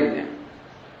called yajna.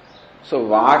 So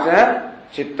vacha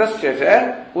chittasya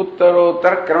cha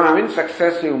uttarottara krama means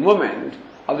successive movement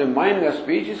of the mind and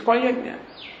speech is called yajna.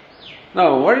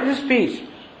 Now, what is the speech?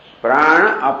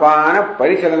 Prana apana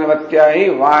parichalanavatyahi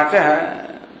vacha.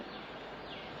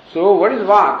 So, what is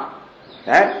vak?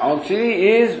 That actually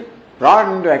is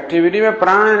brought into activity by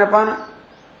prana and apana.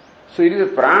 So, it is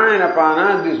the prana and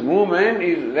apana, this movement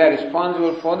they are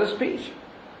responsible for the speech.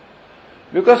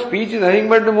 Because speech is nothing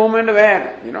but the movement of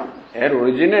air, Air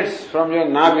originates from your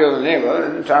navi or the navel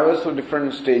and travels through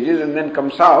different stages and then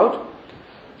comes out.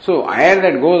 So, air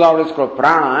that goes out is called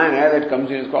prana and air that comes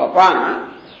in is called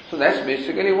apana. So, that's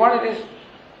basically what it is.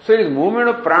 So, it is movement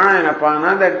of prana and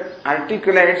apana that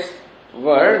articulates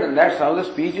words, and that's how the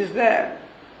speech is there.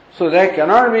 So there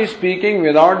cannot be speaking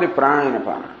without the prana and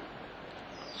apana.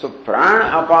 So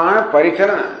prana, apana,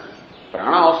 paricharana.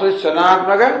 Prana also is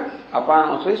chalanatmaka, apana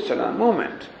also is chalana,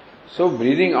 movement. So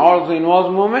breathing also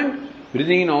involves movement,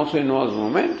 breathing in also involves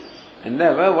movement, and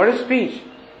therefore what is speech?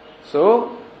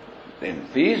 So then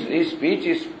speech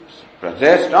is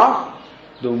possessed of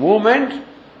the movement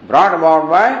brought about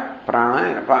by prana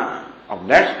and apana, of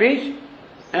that speech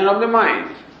and of the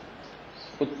mind.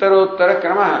 Uttara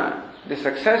krama, the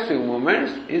successive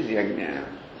movements is yajna.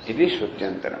 It is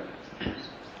Shrutyantara.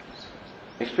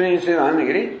 Explanation says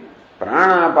Anagiri,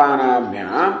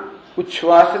 pranapanabhyam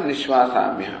uchvasa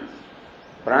nishvasabhyam.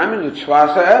 Prana means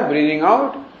uchvasa, breathing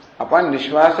out, upon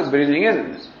nishvasa, breathing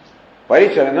in.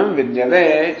 Paricharanam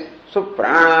vidyate. So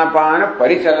pranapana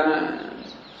paricharana.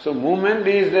 So movement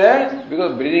is there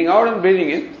because breathing out and breathing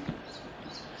in.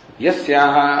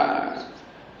 Yasyaha.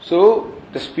 So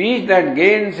the speech that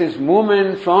gains its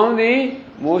movement from the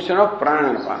motion of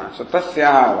pranapana. So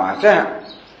tasyaha vachaha.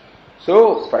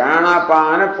 So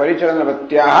pranapana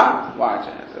paricharanavatyaha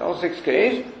vachaha. All 6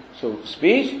 cases. So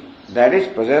speech that is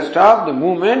possessed of the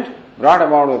movement brought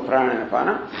about by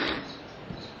pranapana.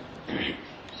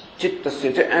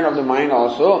 Chittasya and of the mind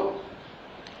also.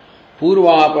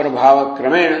 Purvapar bhava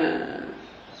kramena.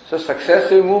 So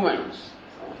successive movements.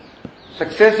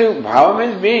 Successive bhava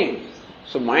means being.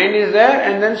 So mind is there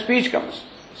and then speech comes.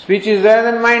 Speech is there,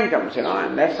 then mind comes,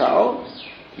 and that's how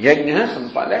yajna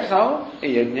sampada, that's how a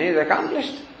yajna is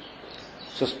accomplished.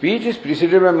 So speech is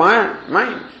preceded by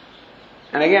mind.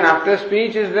 And again after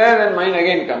speech is there, then mind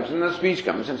again comes, and the speech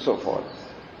comes and so forth.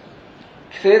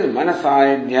 It says,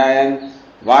 manasayadhyayan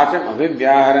vacham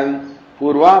avivyaharan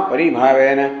purva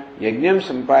paribhavena yajnam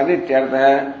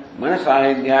sampadityartha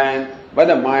manasayadhyayan. By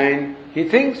the mind, he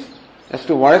thinks as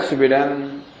to what is to be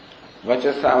done.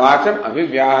 Vacham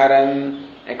avivyaharan.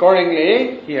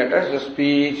 Accordingly, he utters the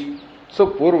speech. So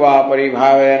purva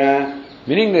paribhavena,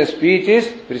 meaning the speech is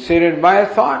preceded by a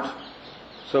thought.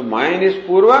 So mind is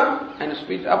purva and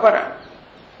speech apara.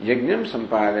 Yajnam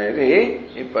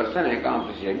sampadayate, a person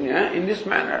accomplishes yajna in this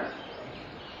manner.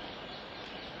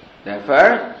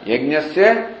 Therefore,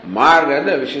 yajnasya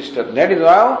margada vishishtat. That is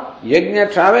how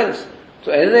yajna travels.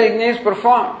 So as the yajna is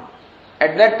performed,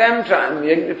 at that time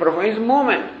yajna performs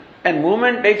movement. And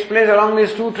movement takes place along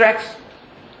these 2 tracks.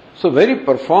 So very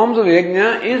performance of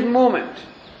yajna is movement.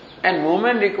 And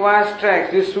movement requires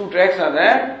tracks. These 2 tracks are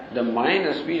there. The mind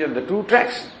and speech are the 2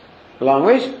 tracks. Along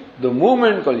which the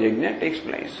movement called yajna takes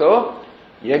place. So,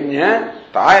 yajna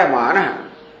tayamana.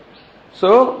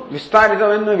 So, vistar is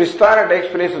when the vistara takes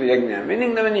place of yajna.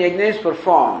 Meaning that when yajna is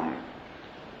performed.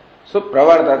 So,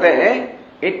 pravardate,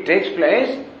 it takes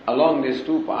place along these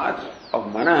 2 paths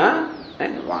of mana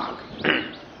and vag.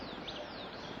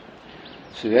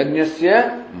 So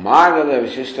yajnasya margada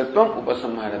vishishtatvam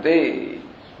upasamharate.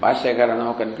 Bhashyakara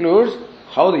now concludes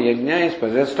how the yajna is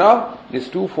possessed of this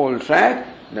 2-fold track,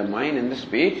 the mind and the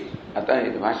speech.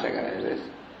 Ataha, the Bhashyakara says,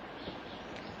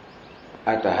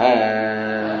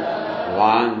 Ataha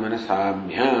vang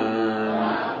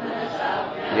manasabhyam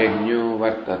yajnyo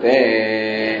vartate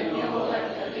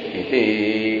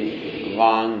iti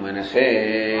vang manase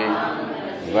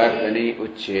vartani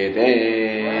uchyete.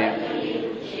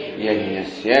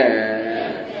 Yajnasya.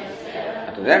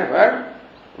 Therefore,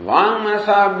 vang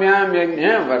manasabhyam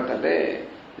yajna vartate.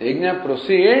 The yajna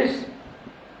proceeds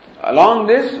along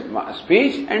this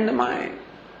speech and the mind.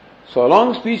 So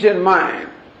along speech and mind,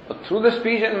 or through the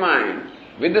speech and mind,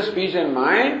 with the speech and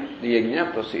mind, the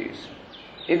yajna proceeds.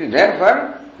 It is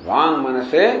therefore vang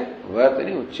manase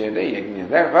vartani uchyate yajna.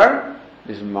 Therefore,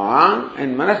 this vang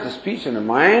and manas, the speech and the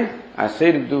mind, are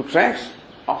said in 2 tracks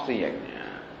of the yajna.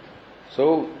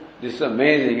 So this is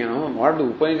amazing, what the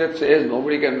Upanishad says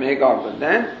nobody can make out, but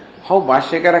then how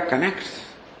Bhashyakara connects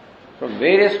from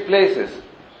various places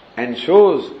and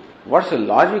shows what's the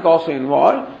logic also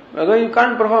involved. Although you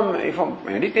can't perform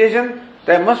meditation,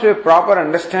 there must be a proper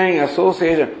understanding,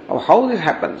 association of how this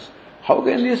happens. How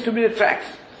can these to be the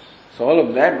tracks? So all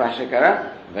of that Bhashyakara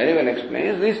very well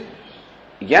explains this.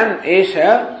 Yan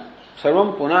esha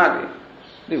sarvam punadi.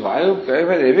 The Vayu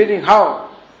clarifies everything. How?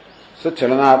 So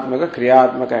chalanatmaka,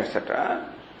 kriyatmaka, etc.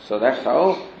 So that's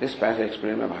how this passage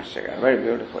explained by Bhashyakara very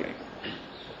beautifully.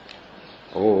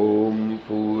 Om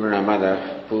Purnamadah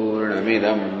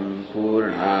Purnamidam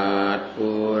Purnat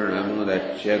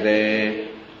Purnamudachyate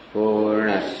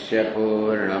Purnasya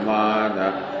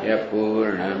Purnamadaya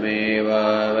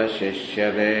Purnameva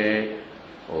Vashishyate.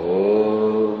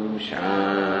 Om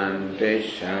Shanti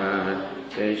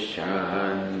Shanti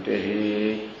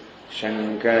Shanti.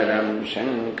 Shankaram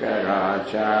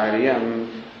Shankaracharyam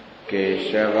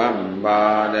Keshavam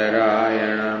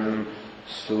Badarayanam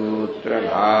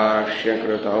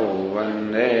सूत्रभाष्यकृतौ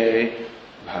वन्दे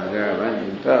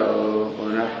भगवन्तौ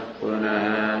पुनः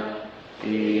पुनः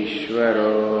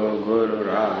ईश्वरो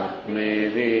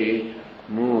गुरुरात्मेति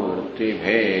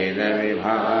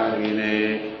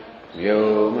मूर्तिभेदविभागिने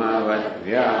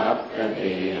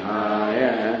व्योमवद्व्याप्तदेहाय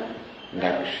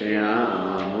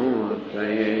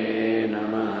दक्षिणामूर्तये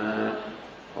नमः।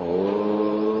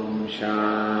 ॐ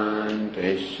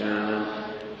शान्तिः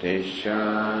शान्तिः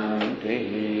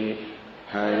शान्तिः।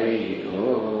 हरि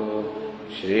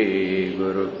ओम्।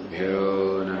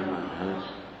 श्रीगुरुभ्यो नमः।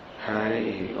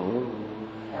 हरि ओम्।